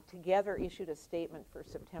 together issued a statement for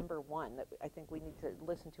September 1 that I think we need to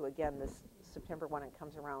listen to again this September 1 it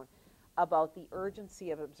comes around, about the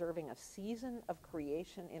urgency of observing a season of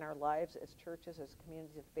creation in our lives as churches, as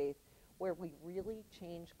communities of faith, where we really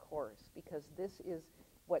change course, because this is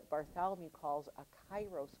what Bartholomew calls a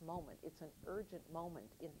kairos moment. It's an urgent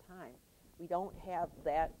moment in time. We don't have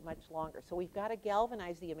that much longer. So we've got to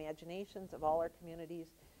galvanize the imaginations of all our communities.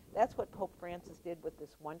 That's what Pope Francis did with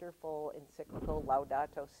this wonderful encyclical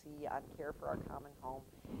Laudato Si on care for our common home.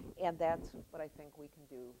 And that's what I think we can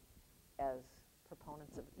do as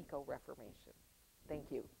proponents of Eco-Reformation.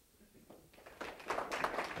 Thank you.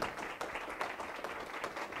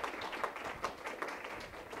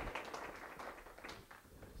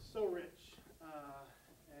 So rich.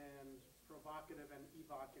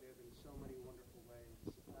 so many wonderful ways.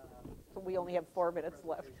 So we only have 4 minutes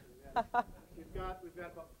left. Yes. We've got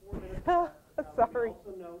about 4 minutes left. Sorry.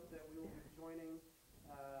 Also note that we will be joining,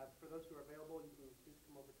 for those who are available, you can please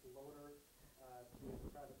come over to Loader to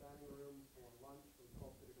the private dining room for lunch from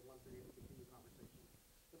 12:30 to 1:30 to continue conversation.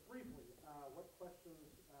 But briefly, what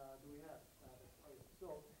questions do we have?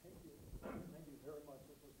 So, thank you. Thank you very much.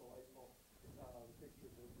 This was delightful. The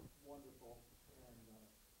pictures are wonderful, and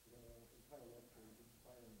the entire lecture is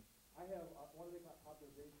inspiring. I have one of the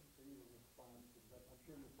observations for you to respond to, but I'm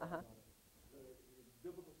sure you've thought about it. The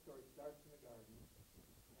biblical story starts in the garden,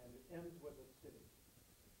 and it ends with a city.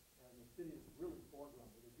 And the city is really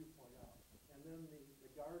foregrounded, as you point out. And then the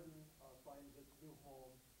garden finds its new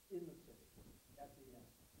home in the city at the end.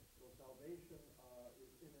 So salvation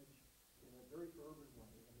is imaged in a very urban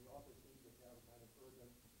way, and the author seems to have a kind of urban,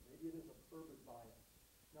 maybe it is an urban bias.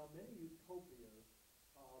 Now, many utopias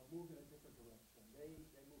move in a different direction. They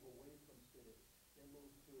move away from city. They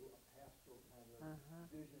move to a pastoral kind of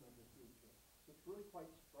vision of the future. So it's really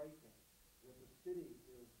quite striking that the city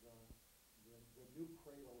is the new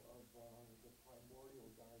cradle of the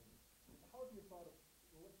primordial garden. How have you thought of,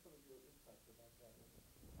 what's some of your insights about that?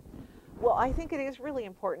 Well, I think it is really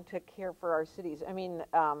important to care for our cities. I mean,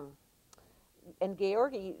 and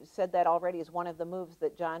Georgi said that already is one of the moves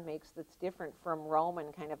that John makes that's different from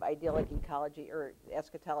Roman kind of idyllic ecology or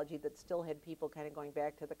eschatology that still had people kind of going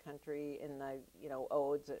back to the country in the,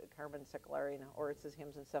 odes, Carmen Seculari and Horace's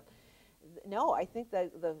hymns and stuff. No, I think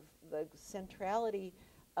that the centrality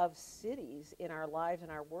of cities in our lives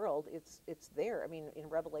and our world, it's there. I mean, in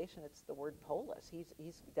Revelation, it's the word polis.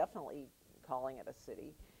 He's definitely calling it a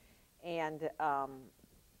city. And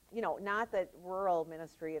not that rural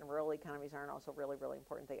ministry and rural economies aren't also really, really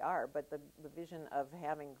important. They are, but the vision of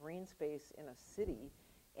having green space in a city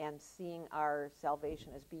and seeing our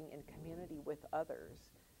salvation as being in community with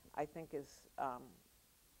others, I think is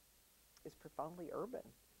profoundly urban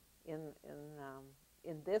in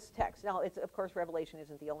this text. Now, it's of course Revelation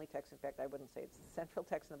isn't the only text. In fact, I wouldn't say it's the central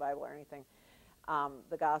text in the Bible or anything.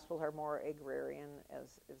 The Gospels are more agrarian,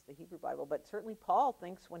 as is the Hebrew Bible. But certainly Paul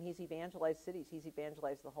thinks when he's evangelized cities, he's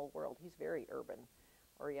evangelized the whole world. He's very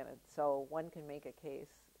urban-oriented. So one can make a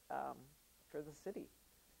case for the city.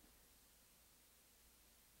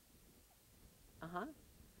 The other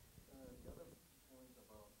point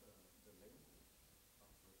about the language of Revelation,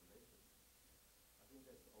 I think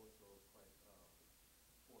that's also quite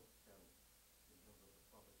forth challenge in terms of the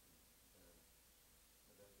property.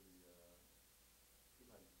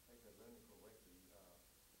 If I learn correctly,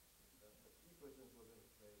 the key persons who are going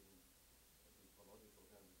to play in the ecological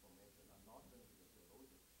kind of reformation are not going to be the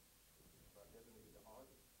theologians, but they're going to be the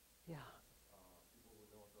artists. Yeah. People who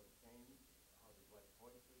know how to paint, how to write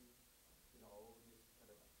poetry, all this kind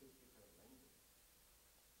of artistic kind of language.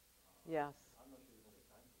 Yes. I'm not sure you're going to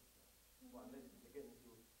have time for that. Well, unless you get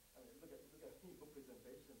into, look at your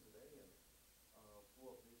presentation today and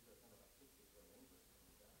full of this kind of artistic language.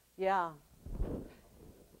 Yeah.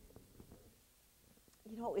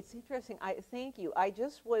 It's interesting. Thank you. I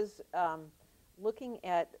just was looking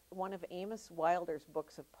at one of Amos Wilder's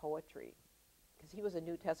books of poetry, because he was a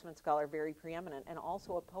New Testament scholar, very preeminent, and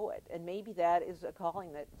also a poet. And maybe that is a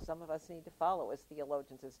calling that some of us need to follow as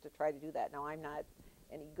theologians, is to try to do that. Now, I'm not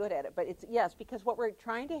any good at it, but it's, yes, because what we're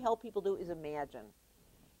trying to help people do is imagine,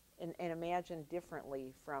 and imagine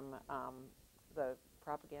differently from the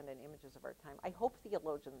propaganda and images of our time. I hope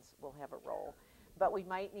theologians will have a role, but we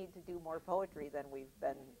might need to do more poetry than we've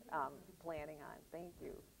been planning on. Thank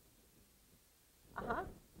you. I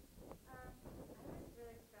was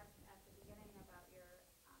really struck at the beginning about your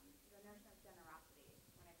the notion of generosity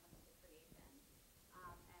when it comes to creation,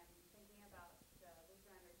 and thinking about the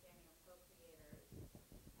Lutheran understanding of co-creators.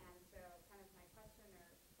 And so, kind of my question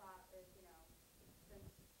or thought is, since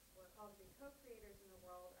we're called to be co-creators in the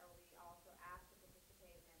world, are we also asked to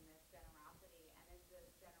participate in this generosity? And is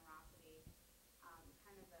this generosity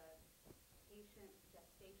kind of a patient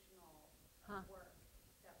gestational work?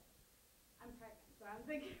 So, I'm pregnant, so I'm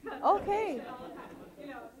thinking about okay. all the time,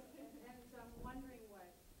 and so I'm wondering what,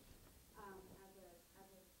 as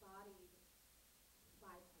a body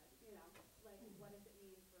biped, what does it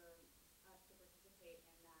mean for us to participate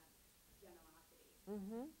in that generosity?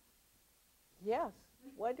 Mm-hmm. Yes,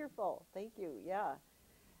 wonderful. Thank you. Yeah.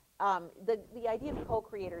 The idea of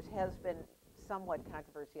co-creators has been somewhat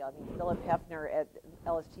controversial. I mean, Philip Hefner at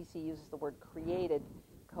LSTC uses the word created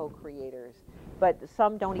co-creators, but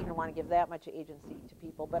some don't even want to give that much agency to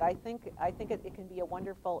people. But I think it can be a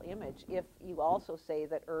wonderful image if you also say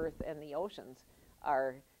that Earth and the oceans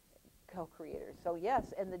are co-creators. So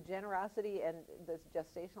yes, and the generosity and this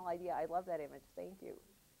gestational idea, I love that image. Thank you.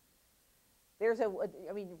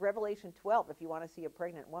 I mean, Revelation 12, if you want to see a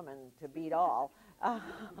pregnant woman to beat all,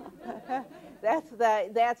 that's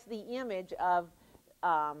the image of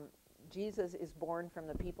Jesus is born from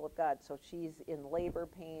the people of God. So she's in labor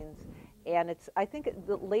pains, and I think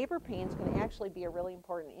the labor pains can actually be a really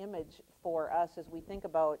important image for us as we think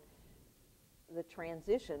about the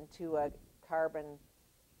transition to a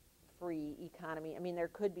carbon-free economy. I mean, there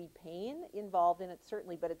could be pain involved in it,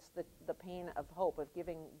 certainly, but it's the pain of hope, of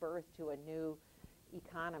giving birth to a new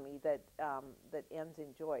economy that ends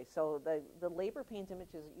in joy. So the labor pains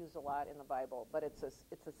image is used a lot in the Bible, but it's a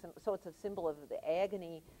symbol of the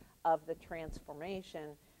agony of the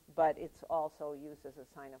transformation, but it's also used as a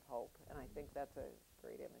sign of hope, and I think that's a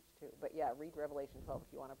great image too. But yeah, read Revelation 12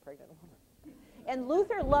 if you want a pregnant woman. And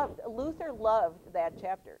Luther loved that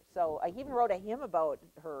chapter. So he even wrote a hymn about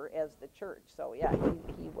her as the church. So yeah,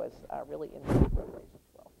 he was really into Revelation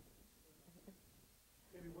 12.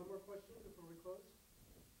 Maybe one more question before we close?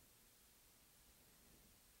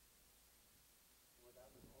 Well, that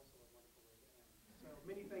was also a wonderful way to end. So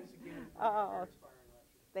many thanks again for your inspiring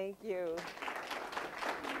lecture. Thank you.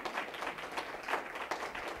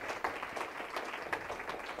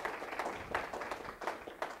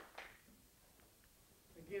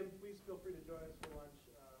 Again, please feel free to join us.